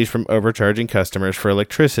utilities from overcharging customers for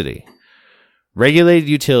electricity. Regulated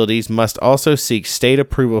utilities must also seek state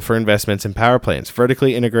approval for investments in power plants.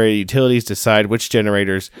 Vertically integrated utilities decide which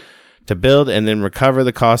generators to build and then recover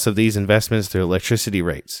the cost of these investments through electricity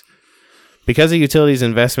rates. Because a utility's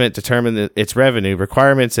investment determines its revenue,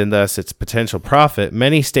 requirements, and thus its potential profit,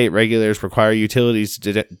 many state regulators require utilities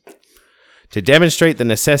to demonstrate the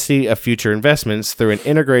necessity of future investments through an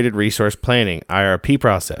integrated resource planning (IRP)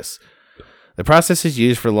 process. The process is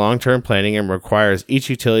used for long-term planning and requires each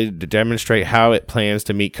utility to demonstrate how it plans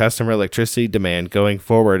to meet customer electricity demand going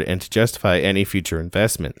forward and to justify any future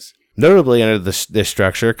investments. Notably, under this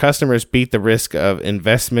structure, customers beat the risk of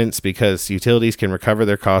investments because utilities can recover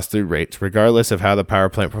their costs through rates, regardless of how the power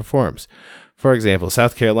plant performs. For example,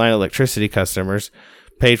 South Carolina electricity customers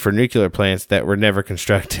paid for nuclear plants that were never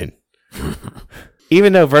constructed.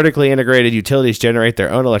 Even though vertically integrated utilities generate their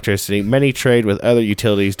own electricity, many trade with other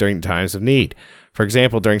utilities during times of need. For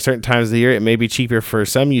example, during certain times of the year, it may be cheaper for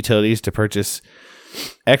some utilities to purchase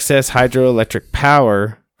excess hydroelectric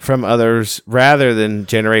power from others rather than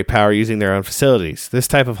generate power using their own facilities. This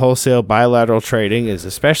type of wholesale bilateral trading is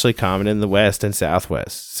especially common in the West and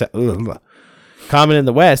Southwest. Common in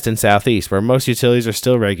the West and Southeast, where most utilities are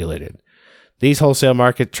still regulated. These wholesale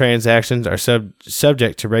market transactions are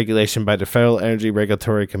subject to regulation by the Federal Energy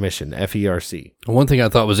Regulatory Commission, FERC. One thing I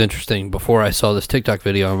thought was interesting before I saw this TikTok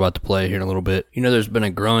video I'm about to play here in a little bit, there's been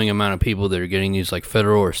a growing amount of people that are getting these like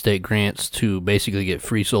federal or state grants to basically get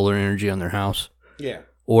free solar energy on their house. Yeah.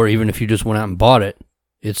 Or even if you just went out and bought it,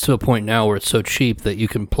 it's to a point now where it's so cheap that you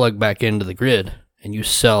can plug back into the grid and you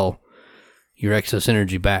sell your excess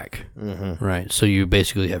energy back. Mm-hmm. Right. So you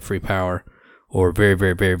basically have free power. Or very,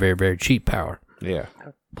 very, very, very, very cheap power. Yeah.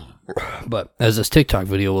 But as this TikTok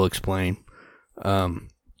video will explain,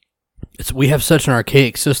 we have such an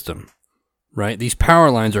archaic system, right? These power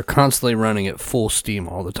lines are constantly running at full steam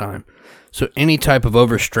all the time. So any type of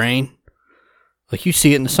overstrain, like you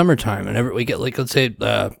see it in the summertime, and we get, like, let's say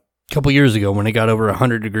a couple years ago when it got over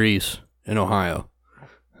 100 degrees in Ohio,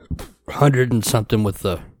 100 and something with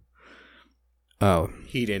the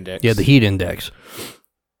heat index. Yeah, the heat index.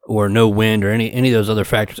 Or no wind or any of those other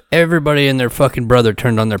factors. Everybody and their fucking brother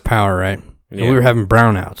turned on their power, right? Yeah. And we were having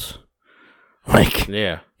brownouts. Like,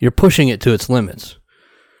 yeah, you're pushing it to its limits.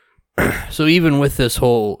 So even with this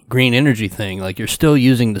whole green energy thing, like, you're still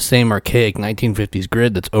using the same archaic 1950s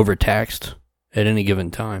grid that's overtaxed at any given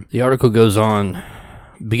time. The article goes on,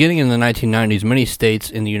 beginning in the 1990s, many states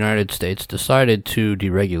in the United States decided to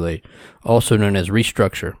deregulate, also known as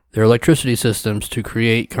restructure, their electricity systems to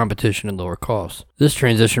create competition and lower costs. This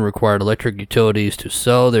transition required electric utilities to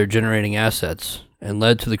sell their generating assets and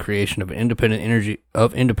led to the creation of independent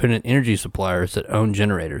energy suppliers that own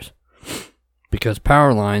generators. Because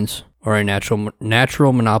power lines are a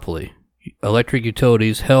natural monopoly, electric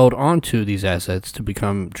utilities held onto these assets to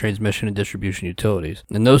become transmission and distribution utilities,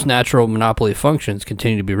 and those natural monopoly functions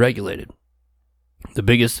continue to be regulated. The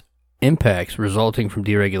biggest impacts resulting from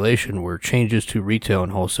deregulation were changes to retail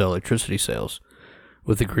and wholesale electricity sales,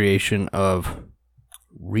 with the creation of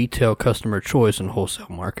retail customer choice and wholesale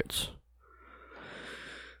markets.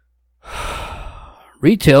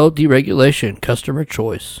 Retail deregulation, customer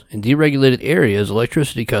choice. In deregulated areas,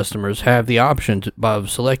 electricity customers have the option of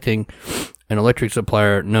selecting an electric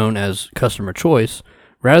supplier known as customer choice,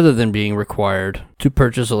 rather than being required to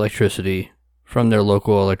purchase electricity from their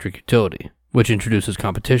local electric utility, which introduces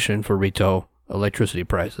competition for retail electricity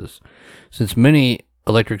prices. Since many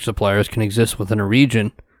electric suppliers can exist within a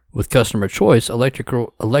region with customer choice,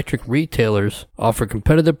 electric retailers offer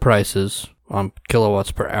competitive prices on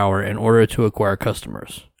kilowatts per hour in order to acquire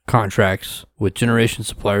customers. Contracts with generation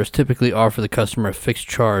suppliers typically offer the customer a fixed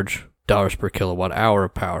charge, dollars per kilowatt hour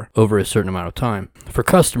of power, over a certain amount of time. For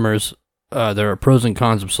customers, there are pros and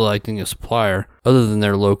cons of selecting a supplier other than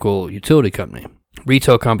their local utility company.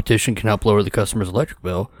 Retail competition can help lower the customer's electric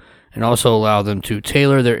bill and also allow them to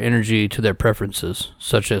tailor their energy to their preferences,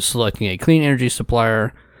 such as selecting a clean energy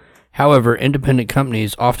supplier. However, independent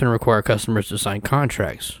companies often require customers to sign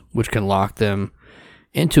contracts, which can lock them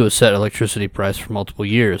into a set electricity price for multiple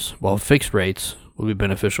years. While fixed rates will be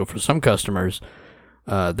beneficial for some customers,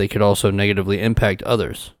 they could also negatively impact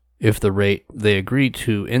others if the rate they agree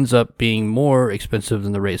to ends up being more expensive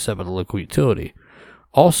than the rate set by the local utility.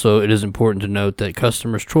 Also, it is important to note that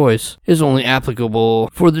customer's choice is only applicable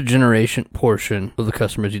for the generation portion of the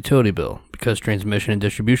customer's utility bill, because transmission and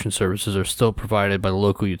distribution services are still provided by the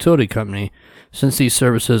local utility company, since these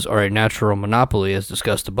services are a natural monopoly as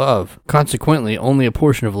discussed above. Consequently, only a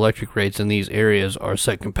portion of electric rates in these areas are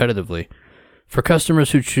set competitively. For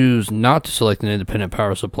customers who choose not to select an independent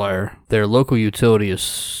power supplier, their local utility is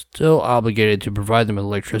still obligated to provide them with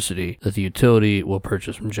electricity that the utility will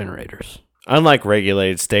purchase from generators. Unlike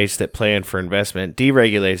regulated states that plan for investment,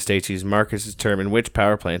 deregulated states use markets to determine which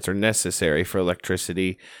power plants are necessary for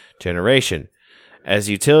electricity generation. As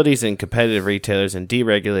utilities and competitive retailers in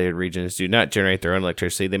deregulated regions do not generate their own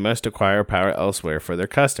electricity, they must acquire power elsewhere for their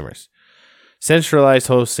customers. Centralized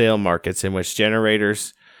wholesale markets in which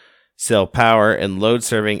generators sell power and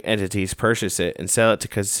load-serving entities purchase it and sell it to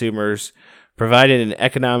consumers provided an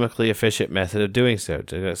economically efficient method of doing so.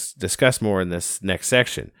 To discuss more in this next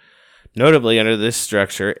section. Notably, under this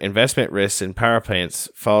structure, investment risks in power plants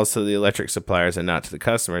falls to the electric suppliers and not to the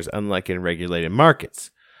customers, unlike in regulated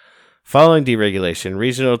markets. Following deregulation,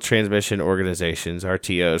 regional transmission organizations,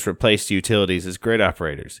 RTOs, replaced utilities as grid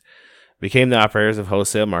operators, became the operators of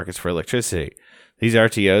wholesale markets for electricity. These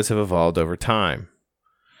RTOs have evolved over time.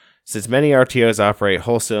 Since many RTOs operate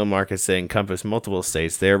wholesale markets that encompass multiple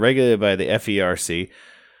states, they are regulated by the FERC,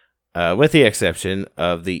 with the exception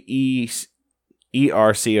of the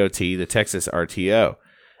ERCOT, the Texas RTO.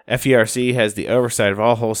 FERC has the oversight of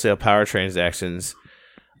all wholesale power transactions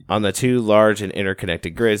on the two large and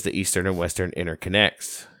interconnected grids, the Eastern and Western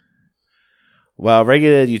interconnects. While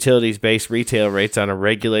regulated utilities base retail rates on a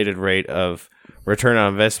regulated rate of return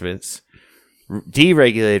on investments,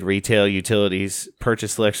 deregulated retail utilities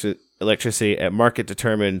purchase electricity at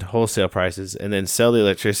market-determined wholesale prices and then sell the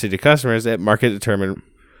electricity to customers at market-determined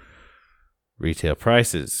retail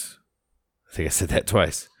prices. I think I said that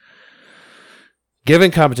twice.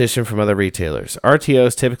 Given competition from other retailers,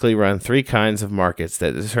 RTOs typically run three kinds of markets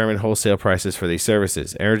that determine wholesale prices for these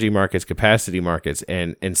services: energy markets, capacity markets,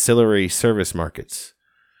 and ancillary service markets.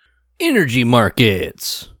 Energy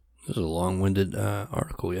markets. This is a long-winded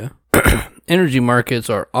article, yeah? Energy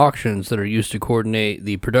markets are auctions that are used to coordinate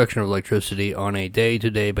the production of electricity on a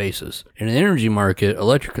day-to-day basis. In an energy market,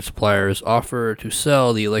 electric suppliers offer to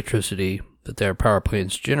sell the electricity that their power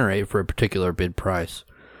plants generate for a particular bid price.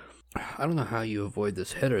 I don't know how you avoid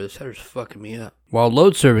this header. This header's fucking me up. While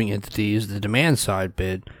load-serving entities, the demand-side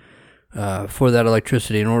bid for that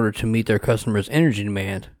electricity in order to meet their customers' energy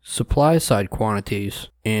demand, supply-side quantities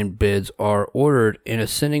and bids are ordered in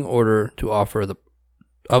ascending order to offer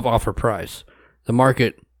price. The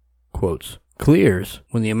market, quotes, clears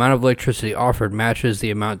when the amount of electricity offered matches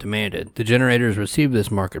the amount demanded. The generators receive this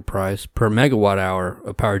market price per megawatt hour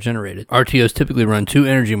of power generated. RTOs typically run two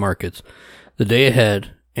energy markets, the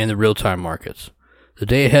day-ahead and the real-time markets. The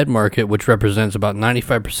day-ahead market, which represents about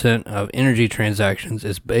 95% of energy transactions,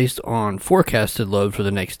 is based on forecasted load for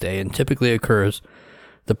the next day and typically occurs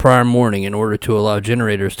the prior morning in order to allow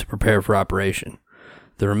generators to prepare for operation.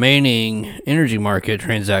 The remaining energy market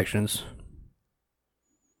transactions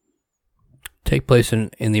take place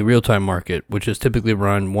in the real-time market, which is typically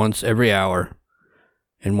run once every hour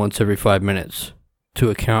and once every 5 minutes to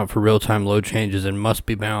account for real-time load changes and must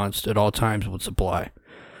be balanced at all times with supply.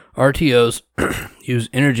 RTOs use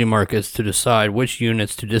energy markets to decide which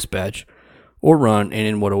units to dispatch or run and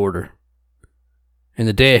in what order. In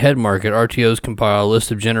the day-ahead market, RTOs compile a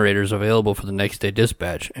list of generators available for the next day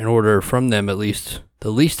dispatch and order from them at least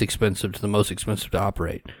the least expensive to the most expensive to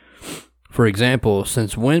operate. For example,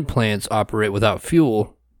 since wind plants operate without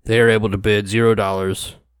fuel, they are able to bid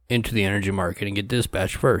 $0 into the energy market and get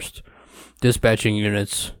dispatched first. Dispatching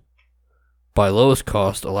units by lowest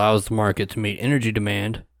cost allows the market to meet energy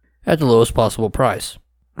demand at the lowest possible price.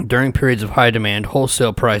 During periods of high demand,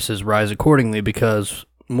 wholesale prices rise accordingly because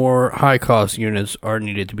more high-cost units are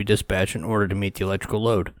needed to be dispatched in order to meet the electrical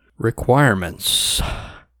load. Requirements.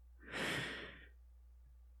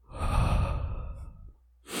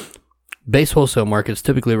 Base wholesale markets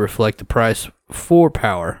typically reflect the price for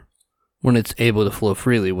power when it's able to flow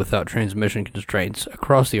freely without transmission constraints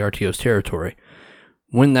across the RTO's territory.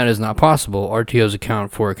 When that is not possible, RTOs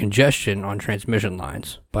account for a congestion on transmission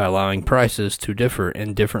lines by allowing prices to differ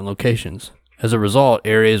in different locations. As a result,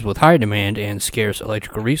 areas with high demand and scarce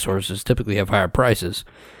electrical resources typically have higher prices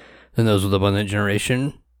than those with abundant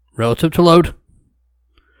generation relative to load.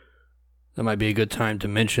 That might be a good time to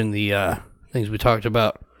mention the things we talked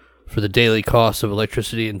about for the daily cost of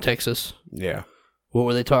electricity in Texas. Yeah. What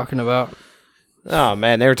were they talking about? Oh,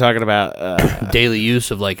 man, they were talking about daily use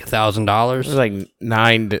of like $1,000. It was like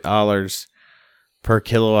 $9 per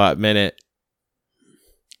kilowatt minute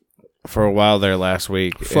for a while there last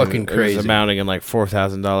week. Fucking crazy. It was amounting in like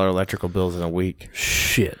 $4,000 electrical bills in a week.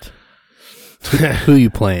 Shit. Who you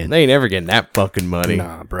playing? They ain't ever getting that fucking money.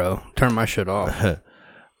 Nah, bro. Turn my shit off.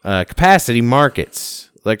 Capacity markets.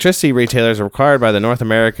 Electricity retailers are required by the North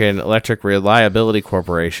American Electric Reliability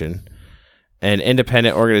Corporation, an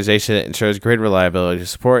independent organization that ensures grid reliability, to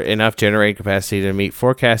support enough generating capacity to meet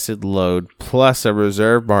forecasted load plus a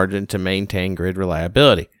reserve margin to maintain grid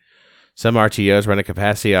reliability. Some RTOs run a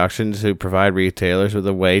capacity auction to provide retailers with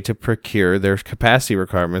a way to procure their capacity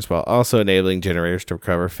requirements while also enabling generators to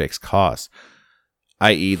recover fixed costs,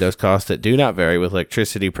 i.e. those costs that do not vary with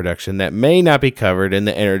electricity production that may not be covered in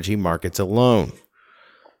the energy markets alone.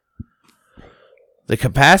 The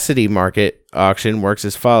capacity market auction works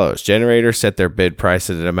as follows. Generators set their bid price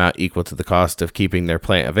at an amount equal to the cost of keeping their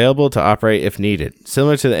plant available to operate if needed.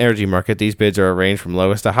 Similar to the energy market, these bids are arranged from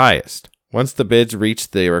lowest to highest. Once the bids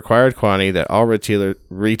reach the required quantity that all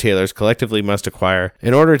retailers collectively must acquire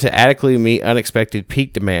in order to adequately meet unexpected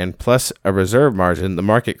peak demand plus a reserve margin, the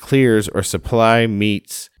market clears or supply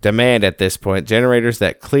meets demand at this point. Generators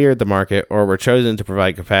that cleared the market or were chosen to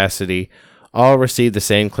provide capacity all receive the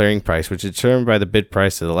same clearing price, which is determined by the bid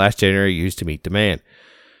price of the last generator used to meet demand.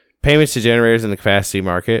 Payments to generators in the capacity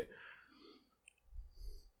market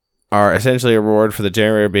are essentially a reward for the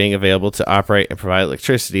generator being available to operate and provide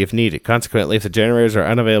electricity if needed. Consequently, if the generators are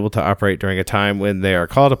unavailable to operate during a time when they are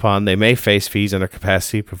called upon, they may face fees under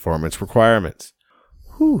capacity performance requirements.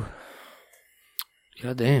 Whew.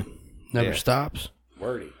 Goddamn. Never stops.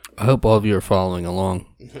 Wordy. I hope all of you are following along,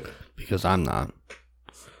 because I'm not.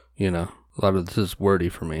 You know, a lot of this is wordy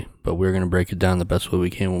for me, but we're going to break it down the best way we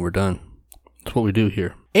can when we're done. That's what we do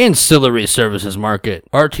here. Ancillary services market.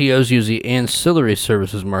 RTOs use the ancillary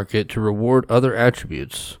services market to reward other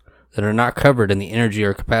attributes that are not covered in the energy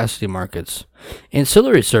or capacity markets.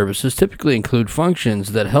 Ancillary services typically include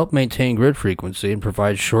functions that help maintain grid frequency and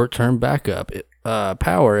provide short-term backup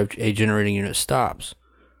power if a generating unit stops.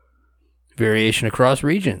 Variation across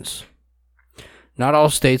regions. Not all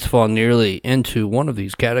states fall nearly into one of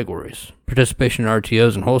these categories. Participation in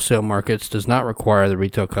RTOs and wholesale markets does not require the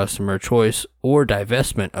retail customer choice or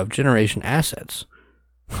divestment of generation assets.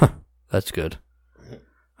 That's good.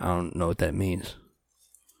 I don't know what that means.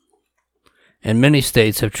 And many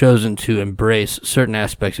states have chosen to embrace certain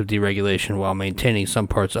aspects of deregulation while maintaining some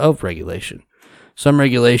parts of regulation. Some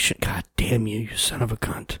regulation... God damn you, you son of a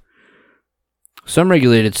cunt. Some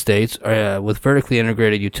regulated states with vertically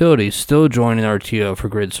integrated utilities still join an RTO for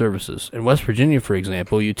grid services. In West Virginia, for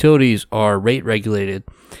example, utilities are rate regulated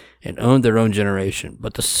and own their own generation,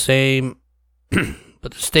 but the state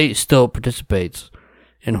still participates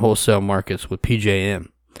in wholesale markets with PJM,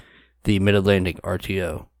 the Mid-Atlantic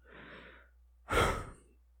RTO.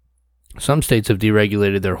 Some states have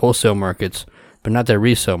deregulated their wholesale markets, but not their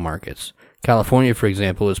resale markets. California, for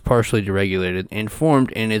example, is partially deregulated and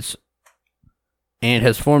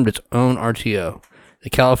has formed its own RTO, the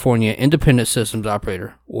California Independent Systems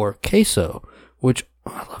Operator, or CAISO, which,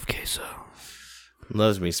 I love CAISO.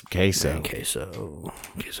 Loves me some queso. Man, queso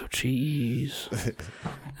cheese.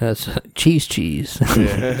 That's cheese. cheese.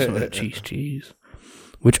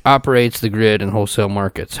 Which operates the grid and wholesale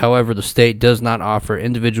markets. However, the state does not offer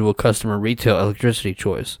individual customer retail electricity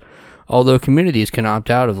choice. Although communities can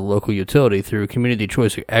opt out of the local utility through community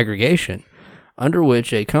choice aggregation, under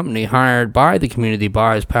which a company hired by the community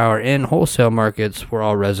buys power in wholesale markets for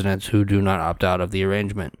all residents who do not opt out of the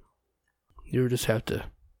arrangement. You just have to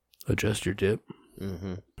adjust your dip.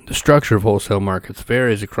 Mm-hmm. The structure of wholesale markets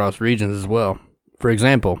varies across regions as well. For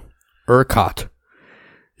example, ERCOT,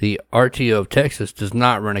 the RTO of Texas, does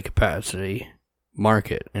not run a capacity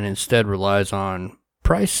market and instead relies on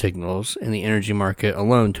price signals in the energy market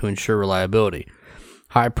alone to ensure reliability.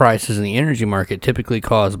 High prices in the energy market, typically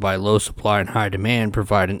caused by low supply and high demand,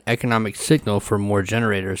 provide an economic signal for more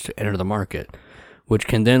generators to enter the market, which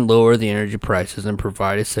can then lower the energy prices and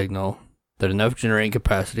provide a signal that enough generating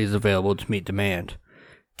capacity is available to meet demand.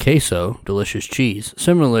 Queso, delicious cheese,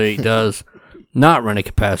 similarly does not run a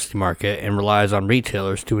capacity market and relies on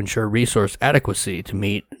retailers to ensure resource adequacy to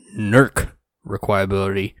meet NERC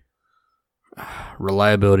reliability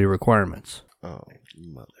requirements. Oh,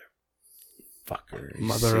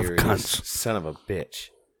 mother of cunts. Son of a bitch.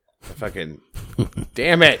 Fucking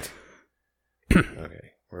damn it.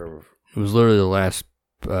 Okay. It was literally the last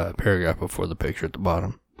paragraph before the picture at the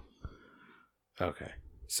bottom. Okay.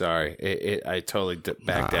 Sorry. I totally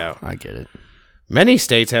backed out. I get it. Many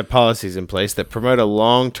states have policies in place that promote a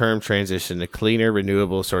long-term transition to cleaner,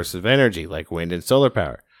 renewable sources of energy, like wind and solar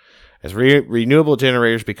power. As renewable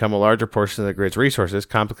generators become a larger portion of the grid's resources,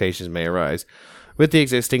 complications may arise with the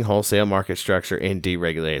existing wholesale market structure in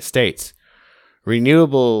deregulated states.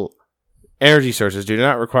 Renewable energy sources do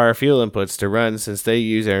not require fuel inputs to run since they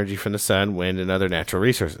use energy from the sun, wind, and other natural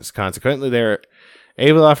resources. Consequently, they are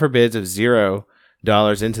able to offer bids of $0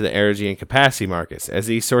 into the energy and capacity markets. As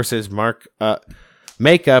these sources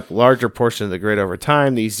make up larger portion of the grid over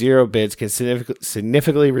time, these zero bids can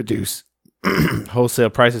significantly reduce wholesale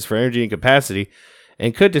prices for energy and capacity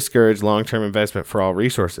and could discourage long-term investment for all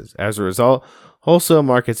resources. As a result, wholesale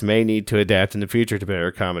markets may need to adapt in the future to better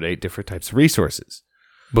accommodate different types of resources.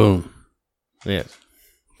 Boom. Yeah.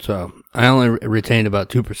 So I only retained about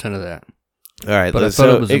 2% of that. All right. But I thought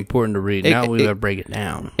it was important to read. Now we got to break it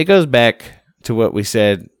down. It goes back to what we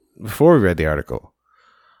said before we read the article.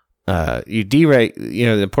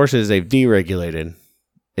 The portions they've deregulated.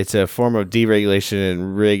 It's a form of deregulation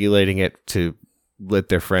and regulating it to let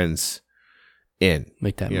their friends in.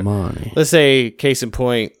 Make that money. Let's say, case in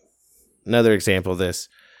point, another example of this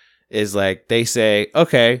is like they say,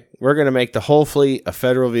 okay, we're going to make the whole fleet of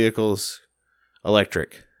federal vehicles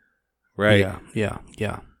electric, right?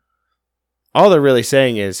 Yeah. All they're really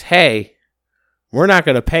saying is, hey, we're not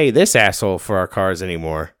going to pay this asshole for our cars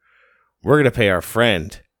anymore. We're going to pay our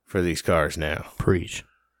friend for these cars now. Preach.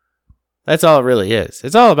 That's all it really is.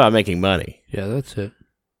 It's all about making money. Yeah, that's it.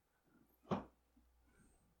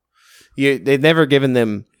 They've never given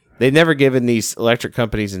these electric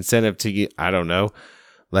companies incentive to, I don't know,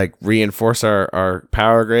 like reinforce our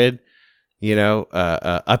power grid,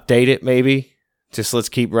 update it maybe. Let's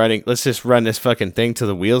keep running. Let's just run this fucking thing till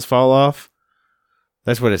the wheels fall off.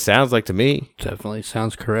 That's what it sounds like to me. Definitely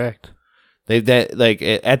sounds correct. At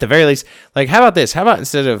the very least, like, how about this? How about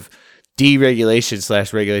instead of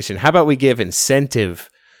deregulation / regulation, how about we give incentive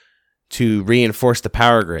to reinforce the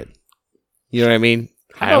power grid? You know what I mean?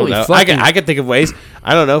 I don't know. I can think of ways.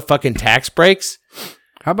 I don't know. Fucking tax breaks.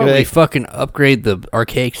 How about we fucking upgrade the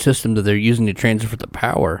archaic system that they're using to transfer the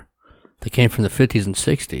power that came from the 50s and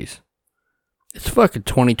 60s? It's fucking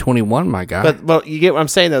 2021, my guy. But you get what I'm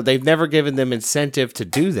saying, though? They've never given them incentive to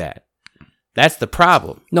do that. That's the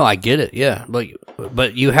problem. No, I get it, yeah.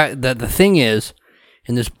 But you have the thing is,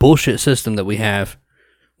 in this bullshit system that we have,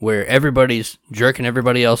 where everybody's jerking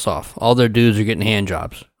everybody else off, all their dudes are getting hand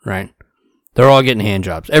jobs, right? They're all getting hand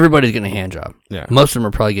jobs. Everybody's getting a hand job. Yeah. Most of them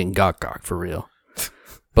are probably getting gawk for real.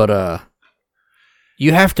 But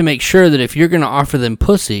you have to make sure that if you're going to offer them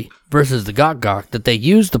pussy versus the gawk, that they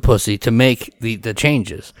use the pussy to make the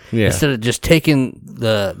changes. Yeah. Instead of just taking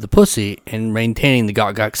the pussy and maintaining the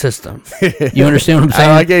gawk system. You understand what I'm saying?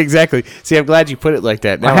 I get exactly. See, I'm glad you put it like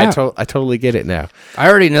that. Now I totally get it now. I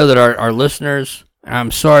already know that our listeners,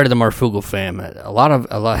 I'm sorry to the Marfugal fam. A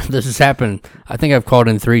lot this has happened. I think I've called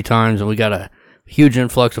in 3 times and we got a huge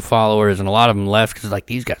influx of followers, and a lot of them left because like,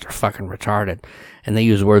 these guys are fucking retarded. And they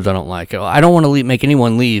use words I don't like. I don't want to make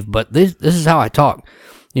anyone leave, but this is how I talk.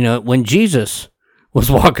 When Jesus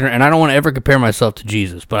was walking around, and I don't want to ever compare myself to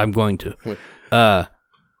Jesus, but I'm going to.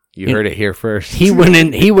 You heard it here first. He went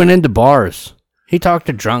into bars. He talked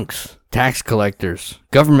to drunks, tax collectors,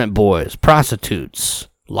 government boys, prostitutes,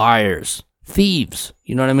 liars, thieves.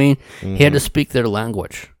 You know what I mean? Mm-hmm. He had to speak their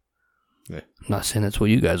language. Yeah. I'm not saying that's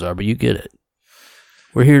what you guys are, but you get it.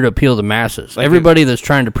 We're here to appeal to masses. Everybody that's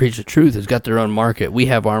trying to preach the truth has got their own market. We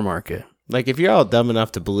have our market. Like, if you're all dumb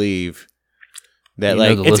enough to believe that,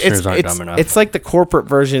 listeners aren't dumb enough. It's like the corporate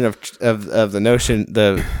version of the notion,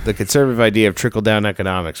 the conservative idea of trickle down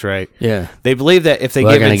economics, right? Yeah, they believe that if they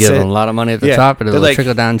give them a lot of money at the top, it'll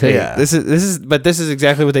trickle down to you. This is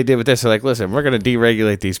exactly what they did with this. They're like, listen, we're going to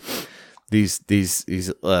deregulate these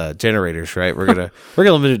generators, right? We're gonna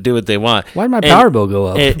let them do what they want. Why did my power bill go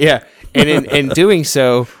up? And in doing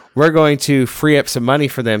so, we're going to free up some money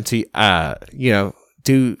for them to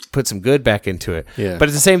put some good back into it. Yeah. But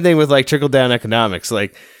it's the same thing with like trickle down economics.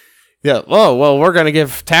 Like, we're going to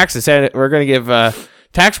give taxes and we're going to give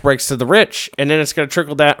tax breaks to the rich, and then it's going to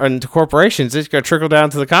trickle down into corporations. It's going to trickle down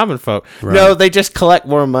to the common folk. Right. No, they just collect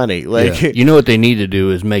more money. Like, you know what they need to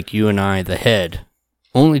do is make you and I the head.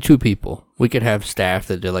 Only 2 people. We could have staff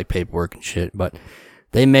that do like paperwork and shit, but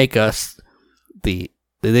they make us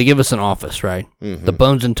they give us an office, right? Mm-hmm. The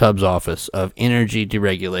Bones and Tubbs office of energy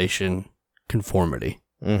deregulation conformity.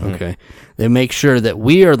 Mm-hmm. Okay. They make sure that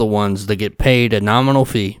we are the ones that get paid a nominal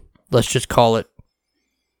fee. Let's just call it,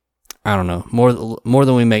 I don't know, more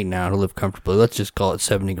than we make now to live comfortably. Let's just call it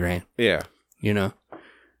 $70,000. Yeah.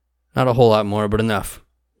 Not a whole lot more, but enough.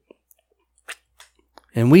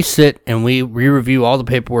 And we sit and we review all the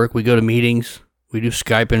paperwork. We go to meetings. We do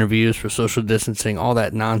Skype interviews for social distancing, all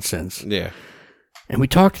that nonsense. Yeah. And we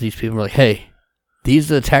talk to these people. We're like, hey, these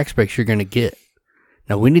are the tax breaks you're going to get.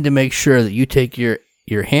 Now, we need to make sure that you take your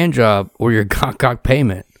hand job or your gawk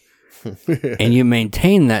payment and you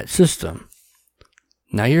maintain that system.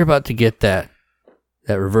 Now, you're about to get that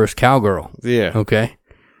reverse cowgirl. Yeah. Okay?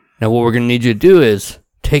 Now, what we're going to need you to do is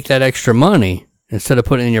take that extra money instead of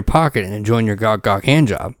putting it in your pocket and enjoying your gawk hand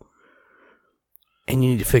job. And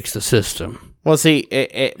you need to fix the system. Well, see,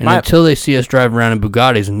 until they see us drive around in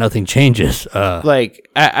Bugattis and nothing changes.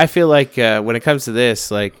 I feel like when it comes to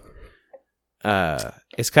this, like,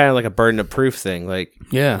 it's kind of like a burden of proof thing. Like,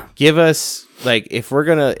 Yeah. give us, like, if we're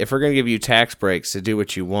gonna give you tax breaks to do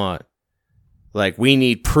what you want, like, we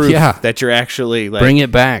need proof that you're actually, like, bring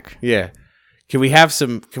it back. Yeah. Can we have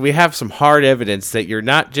some hard evidence that you're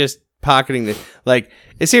not just pocketing the, like,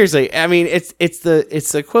 seriously, I mean, it's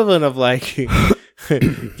the equivalent of, like,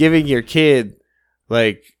 giving your kid,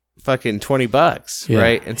 like, fucking $20,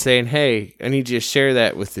 right? And saying, hey, I need you to share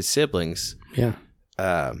that with the siblings. Yeah.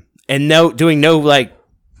 And doing no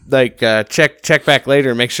check back later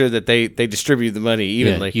and make sure that they distribute the money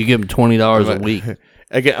evenly. Yeah, you give them $20 a week.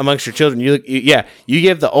 Again, amongst your children, you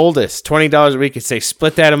give the oldest $20 a week and say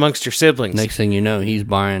split that amongst your siblings. Next thing you know, he's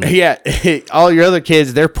buying. Yeah, all your other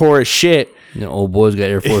kids, they're poor as shit. The old boy's got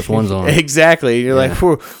Air Force Ones on. Exactly. You're like,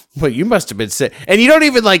 well, you must have been sick, and you don't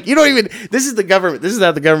even. This is the government. This is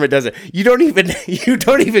how the government does it. You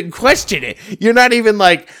don't even question it. You're not even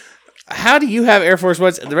like, how do you have Air Force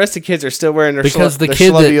Ones and the rest of the kids are still wearing their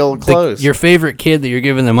schlubby old clothes? Your favorite kid that you're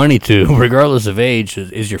giving the money to, regardless of age,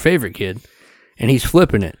 is your favorite kid. And he's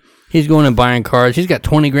flipping it. He's going and buying cars. He's got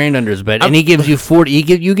 20 grand under his bed, and he gives you 40.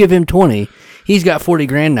 You give him 20. He's got 40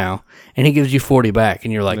 grand now, and he gives you 40 back,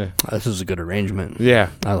 and you're like, this is a good arrangement. Yeah,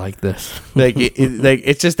 I like this.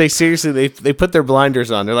 It's just they seriously they put their blinders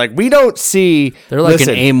on. They're like, we don't see. They're like an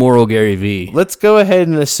amoral Gary Vee. Let's go ahead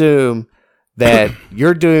and assume that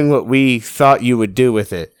you're doing what we thought you would do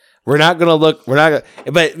with it. We're not gonna look. We're not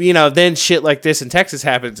gonna. But then shit like this in Texas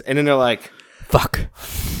happens, and then they're like, fuck.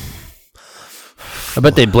 I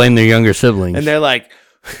bet they blame their younger siblings. And they're like,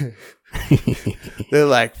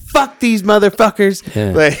 fuck these motherfuckers.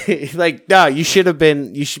 Yeah. Like, no, you should have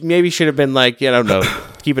been, maybe should have been like, I don't know,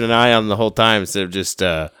 keeping an eye on the whole time instead of just,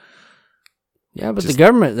 yeah, but the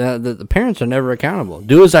government, the parents are never accountable.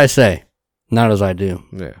 Do as I say, not as I do.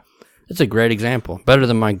 Yeah. It's a great example. Better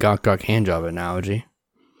than my gawk handjob analogy.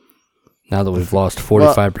 Now that we've lost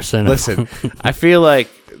 45% listen, I feel like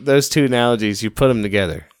those two analogies, you put them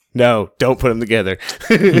together. No, don't put them together.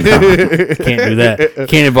 No, can't do that.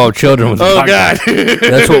 Can't involve children with the podcast. God.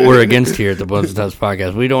 That's what we're against here at the Buns and Tubs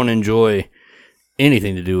podcast. We don't enjoy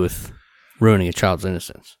anything to do with ruining a child's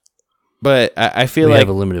innocence. But I feel we like have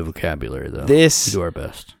a limited vocabulary, though. We do our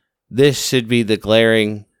best. This should be the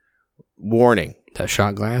glaring warning. That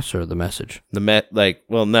shot glass or the message? No.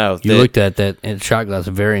 You looked at that and shot glass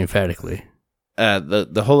very emphatically.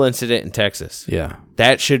 The whole incident in Texas. Yeah.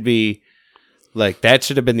 That should be... that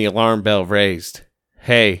should have been the alarm bell raised.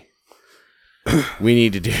 Hey, we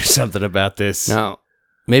need to do something about this. Now,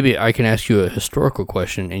 maybe I can ask you a historical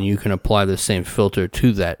question, and you can apply the same filter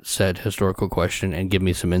to that said historical question and give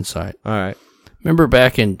me some insight. All right. Remember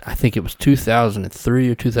back in, I think it was 2003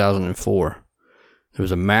 or 2004, there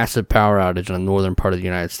was a massive power outage in the northern part of the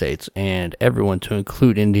United States, and everyone, to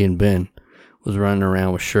include Indian Ben, was running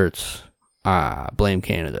around with shirts, blame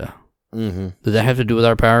Canada. Mm-hmm. Did that have to do with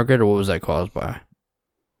our power grid, or what was that caused by?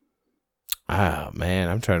 Oh man,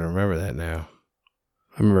 I'm trying to remember that now.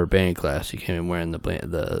 I remember band class. You came in wearing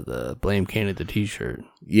the Blame Canada T-shirt.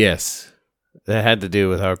 Yes, that had to do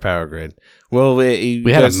with our power grid. Well, we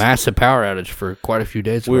had a massive power outage for quite a few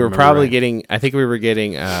days. We were probably getting. I think we were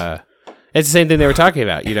getting. It's the same thing they were talking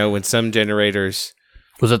about. When some generators.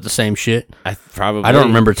 Was it the same shit? I don't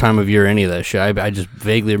remember time of year, any of that shit. I just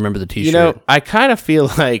vaguely remember the T-shirt. I kind of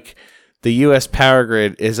feel like the U.S. power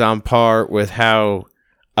grid is on par with how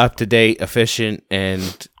up-to-date, efficient,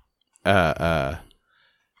 and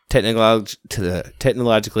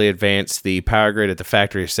technologically advanced the power grid at the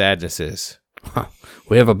Factory of Sadness is. Huh.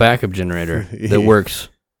 We have a backup generator that works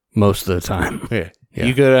most of the time. Yeah.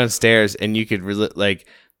 You go downstairs and you could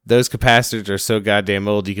those capacitors are so goddamn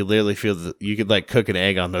old. You could literally feel you could cook an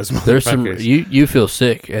egg on those motherfuckers. There's some you feel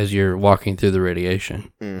sick as you're walking through the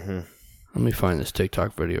radiation. Mm-hmm. Let me find this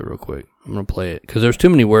TikTok video real quick. I'm gonna play it because there's too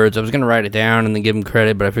many words. I was gonna write it down and then give him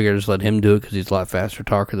credit, but I figured I'd just let him do it because he's a lot faster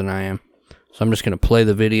talker than I am. So I'm just gonna play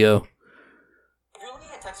the video.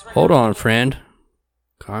 Hold on, friend.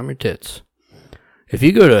 Calm your tits. If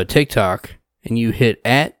you go to TikTok and you hit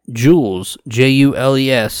 @Jules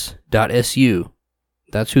JULES.SU,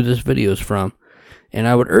 that's who this video is from. And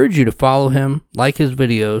I would urge you to follow him, like his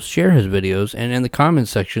videos, share his videos, and in the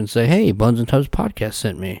comments section say, hey, Buns and Tubs podcast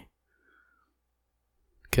sent me.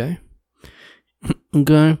 Okay.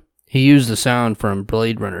 Okay. He used the sound from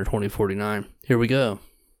Blade Runner 2049. Here we go.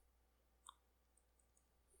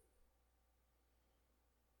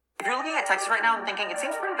 If you're looking at Texas right now and thinking, it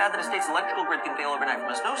seems pretty bad that a state's electrical grid can fail overnight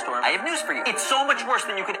from a snowstorm, I have news for you. It's so much worse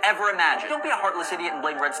than you could ever imagine. Don't be a heartless idiot and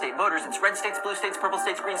blame red state voters. It's red states, blue states, purple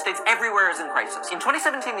states, green states, everywhere is in crisis. In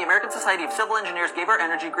 2017, the American Society of Civil Engineers gave our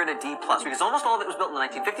energy grid a D+, because almost all of it was built in the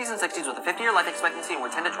 1950s and 60s with a 50-year life expectancy, and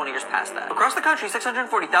we're 10 to 20 years past that. Across the country,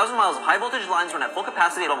 640,000 miles of high-voltage lines run at full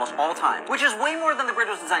capacity at almost all time, which is way more than the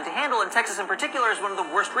grid was designed to handle, and Texas in particular is one of the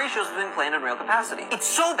worst ratios between planned and real capacity. It's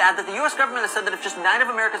so bad that the U.S. government has said that if just 9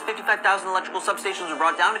 of America's 55,000 electrical substations were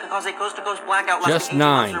brought down, it could cause a coast-to-coast blackout lasting 18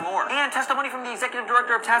 months or more. And testimony from the executive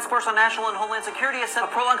director of Task Force on National and Homeland Security has said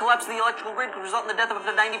a prolonged collapse of the electrical grid could result in the death of up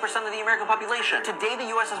to 90% of the American population. Today,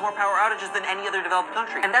 the U.S. has more power outages than any other developed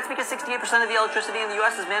country. And that's because 68% of the electricity in the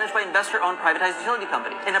U.S. is managed by investor-owned privatized utility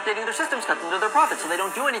companies. And updating their systems cuts into their profits, so they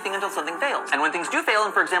don't do anything until something fails. And when things do fail,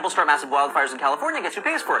 and for example start massive wildfires in California, guess who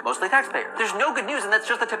pays for it? Mostly taxpayers. There's no good news, and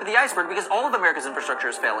that's just the tip of the iceberg, because all of America's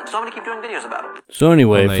infrastructure is failing. So I'm going to keep doing videos about it. So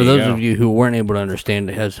anyway, for those of you who weren't able to understand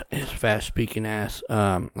his fast speaking ass,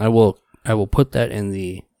 I will put that in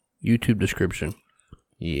the YouTube description.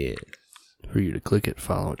 Yes. For you to click it,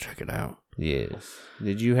 follow, check it out. Yes.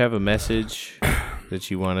 Did you have a message that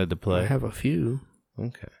you wanted to play? I have a few.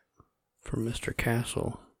 Okay. From Mr.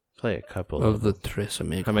 Castle. Play a couple of the Tres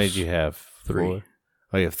Amigos. How many did you have? 3. 4?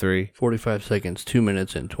 Oh, you have 3? 45 seconds, 2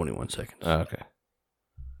 minutes, and 21 seconds. Oh, okay.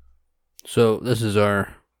 So this is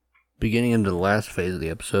our beginning into the last phase of the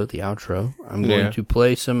episode, the outro. I'm going to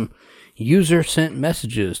play some user-sent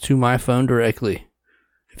messages to my phone directly.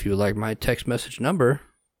 If you would like my text message number,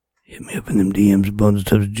 hit me up in them DMs,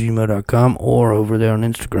 bonesandtubs@gmail.com, or over there on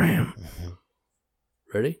Instagram.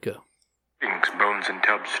 Ready? Go. Greetings, Bones and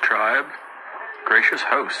Tubs tribe. Gracious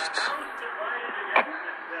hosts. A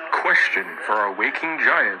question for our waking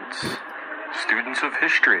giants, students of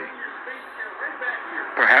history.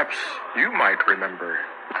 Perhaps you might remember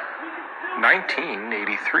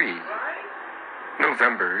 1983,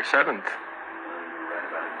 November 7th.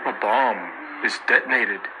 A bomb is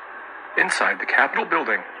detonated inside the Capitol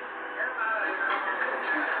building.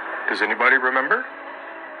 Does anybody remember?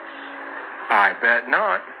 I bet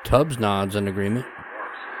not. Tubbs nods in agreement.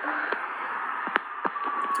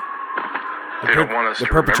 They don't want us the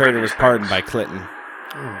to perpetrator remember was these pardoned things. by Clinton.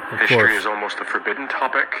 Oh, History is almost a forbidden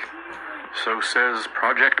topic. So says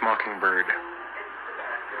Project Mockingbird.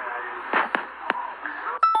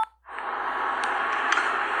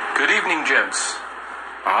 Good evening, gents.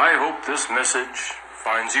 I hope this message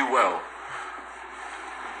finds you well.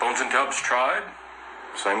 Bones and Tubs tribe,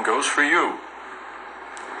 same goes for you.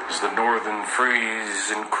 As the northern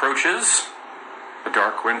freeze encroaches, the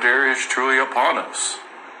dark winter is truly upon us.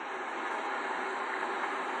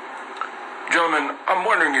 Gentlemen, I'm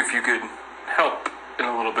wondering if you could help in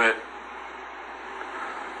a little bit.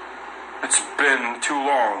 It's been too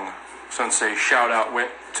long since a shout-out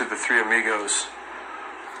went to the Three Amigos.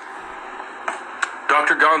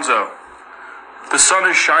 Dr. Gonzo, the sun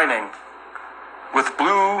is shining, with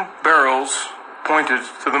blue barrels pointed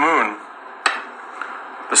to the moon.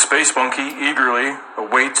 The space monkey eagerly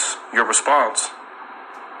awaits your response.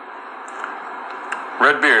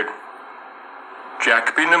 Redbeard,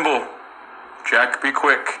 Jack be nimble, Jack be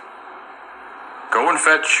quick. Go and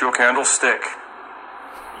fetch your candlestick.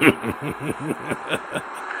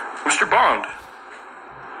 Mr. Bond,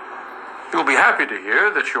 you will be happy to hear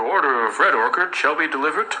that your order of Red Orchid shall be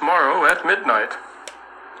delivered tomorrow at midnight.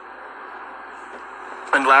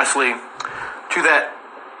 And lastly, to that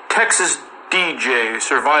Texas DJ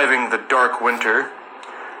surviving the dark winter,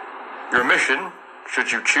 your mission,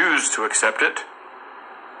 should you choose to accept it,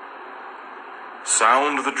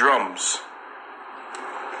 sound the drums.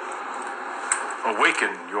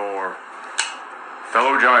 Awaken your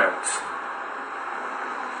fellow giants.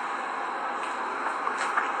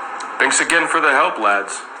 Thanks again for the help,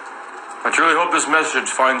 lads. I truly hope this message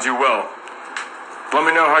finds you well. Let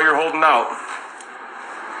me know how you're holding out.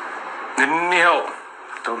 Need any help?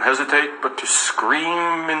 Don't hesitate but to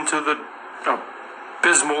scream into the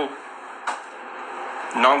abysmal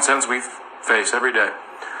nonsense we face every day.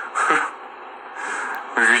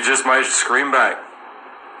 Or you just might scream back.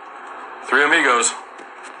 Three Amigos,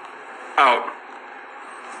 out.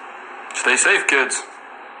 Stay safe, kids.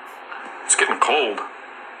 It's getting cold.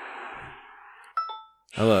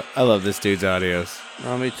 I love this dude's audios.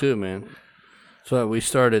 Oh, me too, man. So we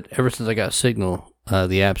started, ever since I got Signal,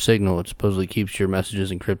 the app Signal, it supposedly keeps your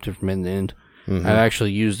messages encrypted from end to end. Mm-hmm. I've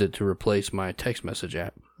actually used it to replace my text message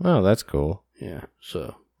app. Oh, that's cool. Yeah,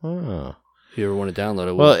 so Oh. if you ever want to download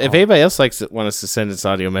it, Well, if anybody else want us to send us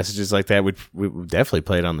audio messages like that, we would definitely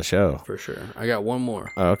play it on the show. for sure. I got one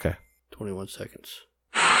more. Oh, okay. 21 seconds.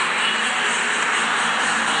 Good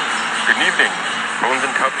evening, Bones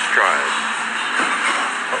and Tubs Tribe.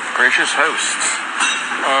 Oh, gracious hosts.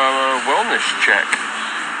 Wellness check.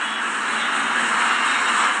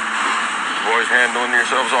 Boys handling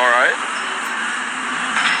yourselves all right?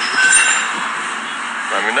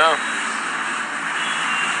 Let me know.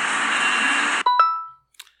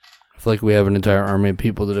 I feel like we have an entire army of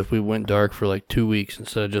people that if we went dark for like 2 weeks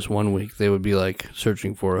instead of just 1 week, they would be like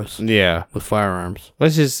searching for us. Yeah. With firearms.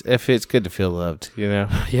 Let's just, if it's good to feel loved, you know?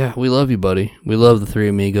 Yeah, we love you, buddy. We love the Three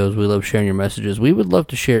Amigos. We love sharing your messages. We would love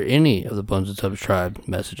to share any of the Bones and Tubs Tribe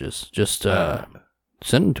messages. Just send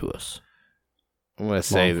them to us. I'm going to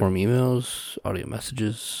say... Long-form emails, audio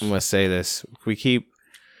messages. I'm going to say this. We keep...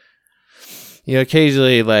 You know,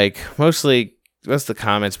 occasionally, like, most of the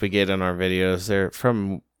comments we get on our videos, they're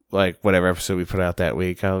from... like whatever episode we put out that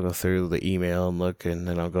week. I'll go through the email and look, and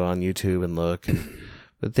then I'll go on YouTube and look.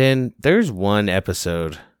 But then there's one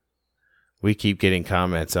episode we keep getting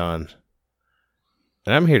comments on,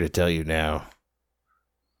 and I'm here to tell you now.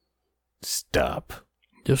 Stop.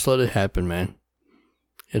 Just let it happen, man.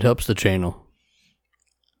 It helps the channel.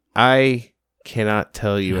 I cannot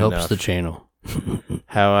tell you enough. It helps the channel.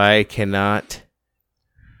 How I cannot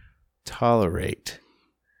tolerate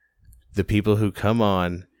the people who come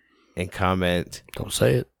on and comment. Don't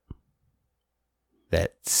say it.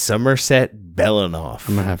 That Somerset Belanoff.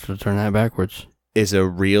 I'm going to have to turn that backwards. Is a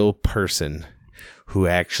real person who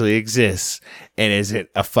actually exists and isn't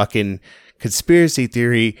a fucking conspiracy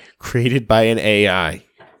theory created by an AI.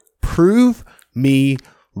 Prove me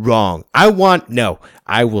wrong. I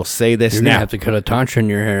will say this You're now. going to have to cut a tonsure in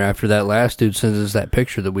your hair after that last dude sends us that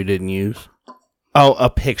picture that we didn't use. Oh, a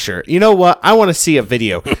picture. You know what? I want to see a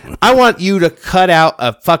video. I want you to cut out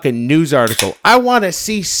a fucking news article. I want to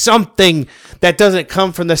see something that doesn't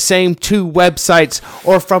come from the same two websites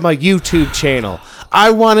or from a YouTube channel.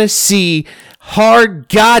 I want to see hard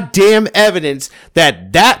goddamn evidence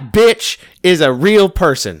that bitch is a real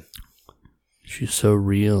person. She's so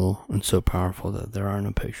real and so powerful that there are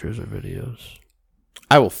no pictures or videos.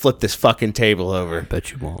 I will flip this fucking table over. I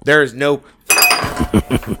bet you won't. There's no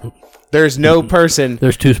person.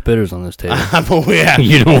 There's two spitters on this table. Yeah.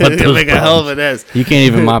 You don't want those make a hell of a mess. You can't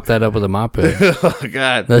even mop that up with a mop head. Oh,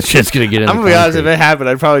 God. That shit's going to get in I'm going to be honest, if it happened,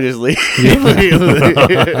 I'd probably just leave.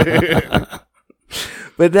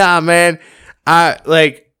 But nah, man.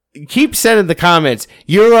 Keep sending the comments.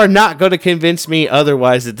 You are not going to convince me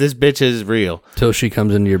otherwise that this bitch is real. Till she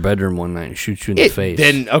comes into your bedroom one night and shoots you in the face.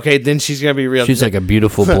 Then she's going to be real. She's like a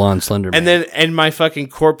beautiful blonde slender man. And then my fucking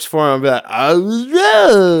corpse form, I'll be like,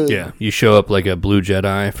 oh, yeah. You show up like a blue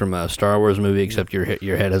Jedi from a Star Wars movie, except your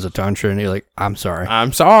head has a tonsure, and you're like, I'm sorry.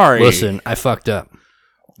 Listen, I fucked up.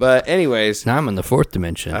 But anyways. Now I'm in the fourth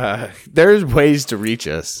dimension. There's ways to reach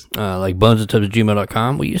us. Like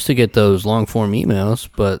bonesandtubs@gmail.com. We used to get those long-form emails,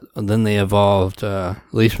 but then they evolved, at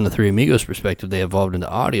least from the Three Amigos perspective, they evolved into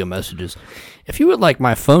audio messages. If you would like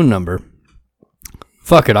my phone number,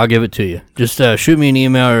 fuck it, I'll give it to you. Just shoot me an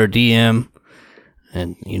email or a DM,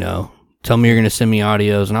 and, tell me you're going to send me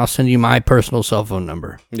audios, and I'll send you my personal cell phone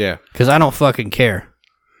number. Yeah. Because I don't fucking care.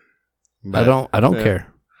 But, I don't care.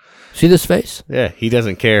 See this face? Yeah, he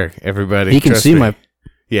doesn't care, everybody. He can see my...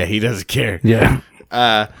 Yeah, he doesn't care. Yeah.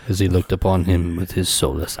 As he looked upon him with his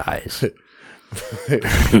soulless eyes.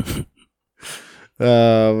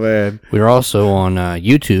 Oh, man. We're also on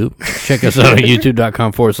YouTube. Check us out at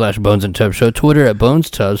youtube.com/Bones and Tubs Show. Twitter at Bones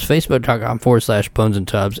Tubs. Facebook.com/Bones and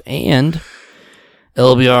Tubs. And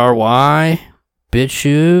LBRY,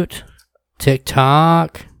 BitChute,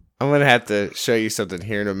 TikTok. I'm going to have to show you something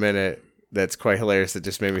here in a minute. That's quite hilarious. That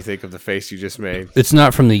just made me think of the face you just made. It's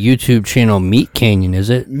not from the YouTube channel Meat Canyon, is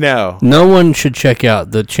it? No. No one should check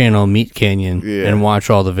out the channel Meat Canyon and watch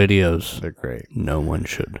all the videos. They're great. No one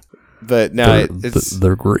should. But no,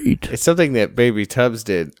 they're great. It's something that Baby Tubbs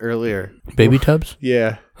did earlier. Baby Tubbs?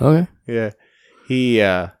 Yeah. Okay.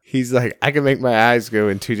 Yeah. He's like, I can make my eyes go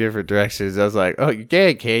in two different directions. I was like, oh, you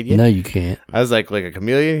can you? No, you can't. I was like a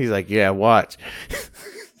chameleon? He's like, yeah, watch.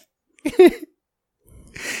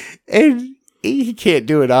 And he can't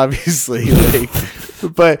do it, obviously.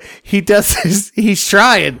 But he does this, he's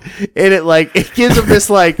trying. And it gives him this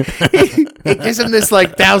it gives him this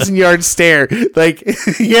 1,000-yard stare. Like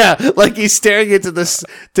he's staring into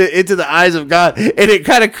the eyes of God. And it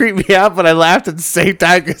kind of creeped me out, but I laughed at the same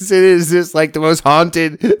time because it is just the most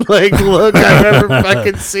haunted look I've ever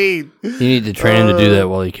fucking seen. You need to train him to do that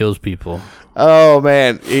while he kills people. Oh,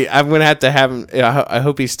 man. I'm going to have him. I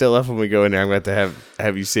hope he's still up when we go in there. I'm going to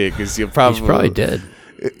have you see it because he's probably dead.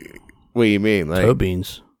 What do you mean? Toe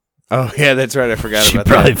beans. Oh, yeah, that's right. I forgot about that.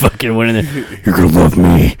 She probably fucking went in there. You're going to love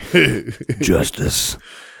me. Justice.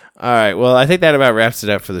 All right. Well, I think that about wraps it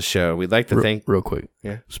up for the show. We'd like to thank. Real quick.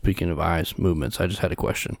 Yeah. Speaking of eyes movements, I just had a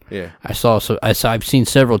question. Yeah. I've seen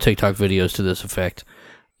several TikTok videos to this effect.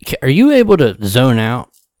 Are you able to zone out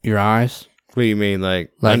your eyes? What do you mean,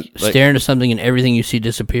 like stare into something and everything you see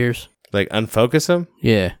disappears? Like unfocus them?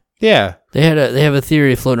 Yeah. Yeah. They have a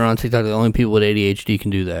theory floating around TikTok that only people with ADHD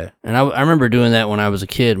can do that. And I remember doing that when I was a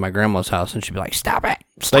kid at my grandma's house, and she'd be like, "Stop it!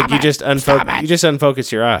 Stop like you it, just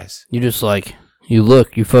unfocus your eyes. You just like you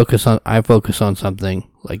look, you focus on. I focus on something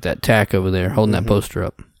like that tack over there, holding that poster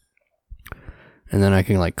up, and then I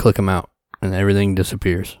can like click them out, and everything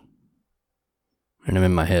disappears, and I'm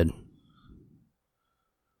in my head.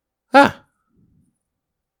 Ah.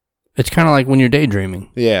 It's kind of like when you're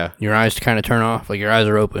daydreaming. Yeah. Your eyes kind of turn off, like your eyes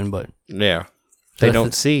are open, but yeah, they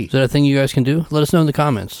don't see. Is that a thing you guys can do? Let us know in the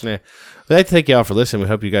comments. Yeah. We'd like to thank you all for listening. We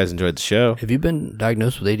hope you guys enjoyed the show. Have you been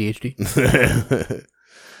diagnosed with ADHD?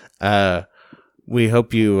 We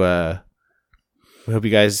hope you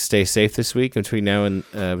guys stay safe this week between now and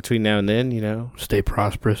then. You know, stay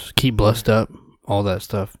prosperous, keep blessed up, all that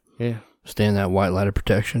stuff. Yeah. Stay in that white light of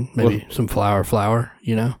protection. Maybe some flower.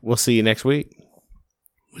 You know. We'll see you next week.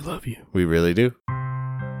 We love you. We really do.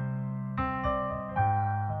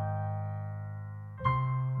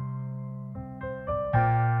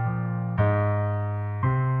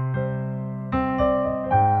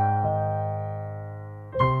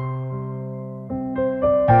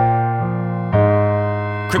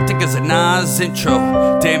 Cryptic as a Nas intro.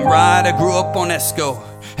 Damn right, I grew up on Esco.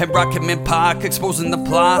 And Rocket Man Pac exposing the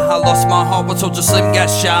plot. I lost my heart when Soldier Slim got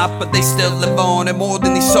shot, but they still live on, and more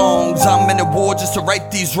than these songs. I'm in a war just to right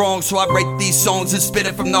these wrongs, so I write these songs and spit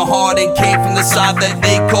it from the heart. And came from the side that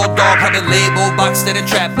they call dog. Had a label, boxed in a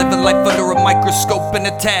trap, living life under a microscope and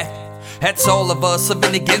attack. That's all of us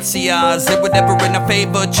living against the odds. They were never in our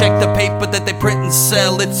favor. Check the paper that they print and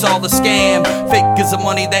sell. It's all a scam. Fake is the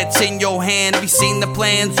money that's in your hand. Have you seen the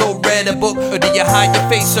plans or read a book? Or do you hide your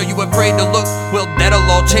face? Are you afraid to look? Well, that'll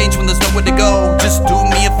all change when there's nowhere to go. Just do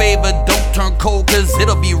me a favor, don't turn cold, cause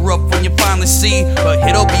it'll be rough when you finally see. But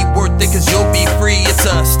it'll be worth it, cause you'll be free. It's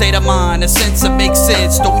a state of mind, a sense that makes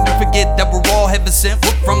sense. Don't you forget that we're all heaven sent.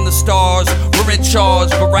 We're from the stars, we're in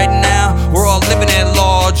charge. But right now, we're all living at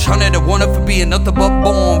large. 101 for being nothing but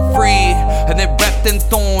born free, and then wrapped in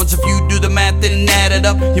thorns. If you do the math and add it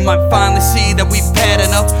up, you might finally see that we've had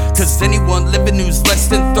enough. Cause anyone living who's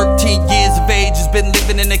less than 13 years of age has been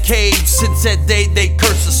living in a cage since that day they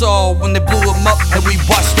cursed us all when they blew them up and we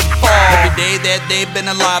watched them fall. Every day that they've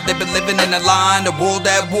been alive, they've been living in a line, a world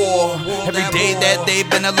at war. Every day that they've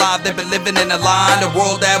been alive, they've been living in a line, a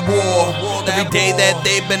world at war. Every day that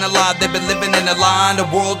they've been alive, they've been living in a line, a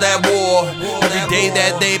world at war. Every day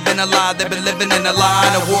that they've been alive, they've been living in a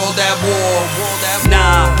line, a world at war.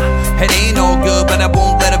 Nah, it ain't all good, but I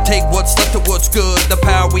won't let them take what's left of what's good. The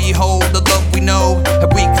power we hold, the love we know,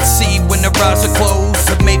 and we can see when the eyes are closed.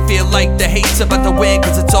 It may feel like the hate's about to win,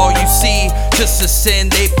 cause it's all you see. Just a sin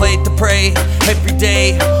they played to pray every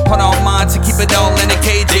day on our minds to keep it all in a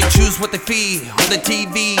cage. They choose what they feed on the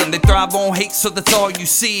TV, and they thrive on hate, so that's all you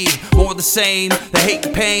see. More the same, the hate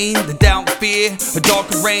and pain, the doubt and fear, the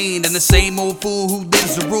dark and rain, and the same old fool who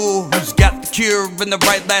lives the rule, who's got the cure and the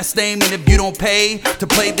right last name. And if you don't pay to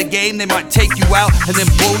play the game, they might take you out and then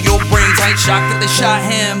blow your brains. I ain't shocked that they shot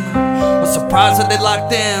him, or surprised that they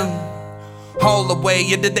locked them all the way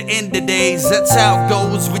into the end of days. That's how it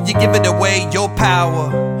goes when you give it away, your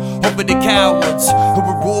power over the cowards who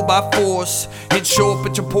were ruled by force, and show up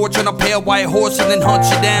at your porch on a pale white horse and then hunt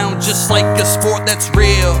you down just like a sport that's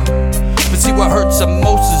real. But see, what hurts the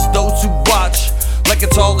most is those who watch like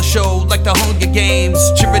it's all a show, like the Hunger Games,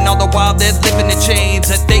 cheering all the while they're living in chains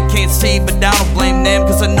that they can't see. But I don't blame them,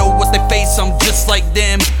 cause I know what they face. I'm just like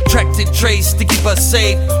them, tracked and traced to keep us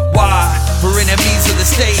safe. Why? We're enemies of the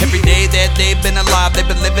state. Every day that they've been alive, they've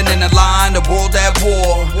been living in a line, a world at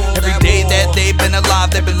war. Every day that they've been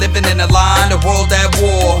alive, they've been living in a line, a world at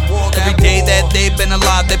war. Every day that they've been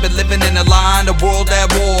alive, they've been living in a line, a world at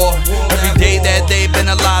war. Every day that they've been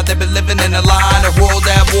alive, they've been living in a line, a world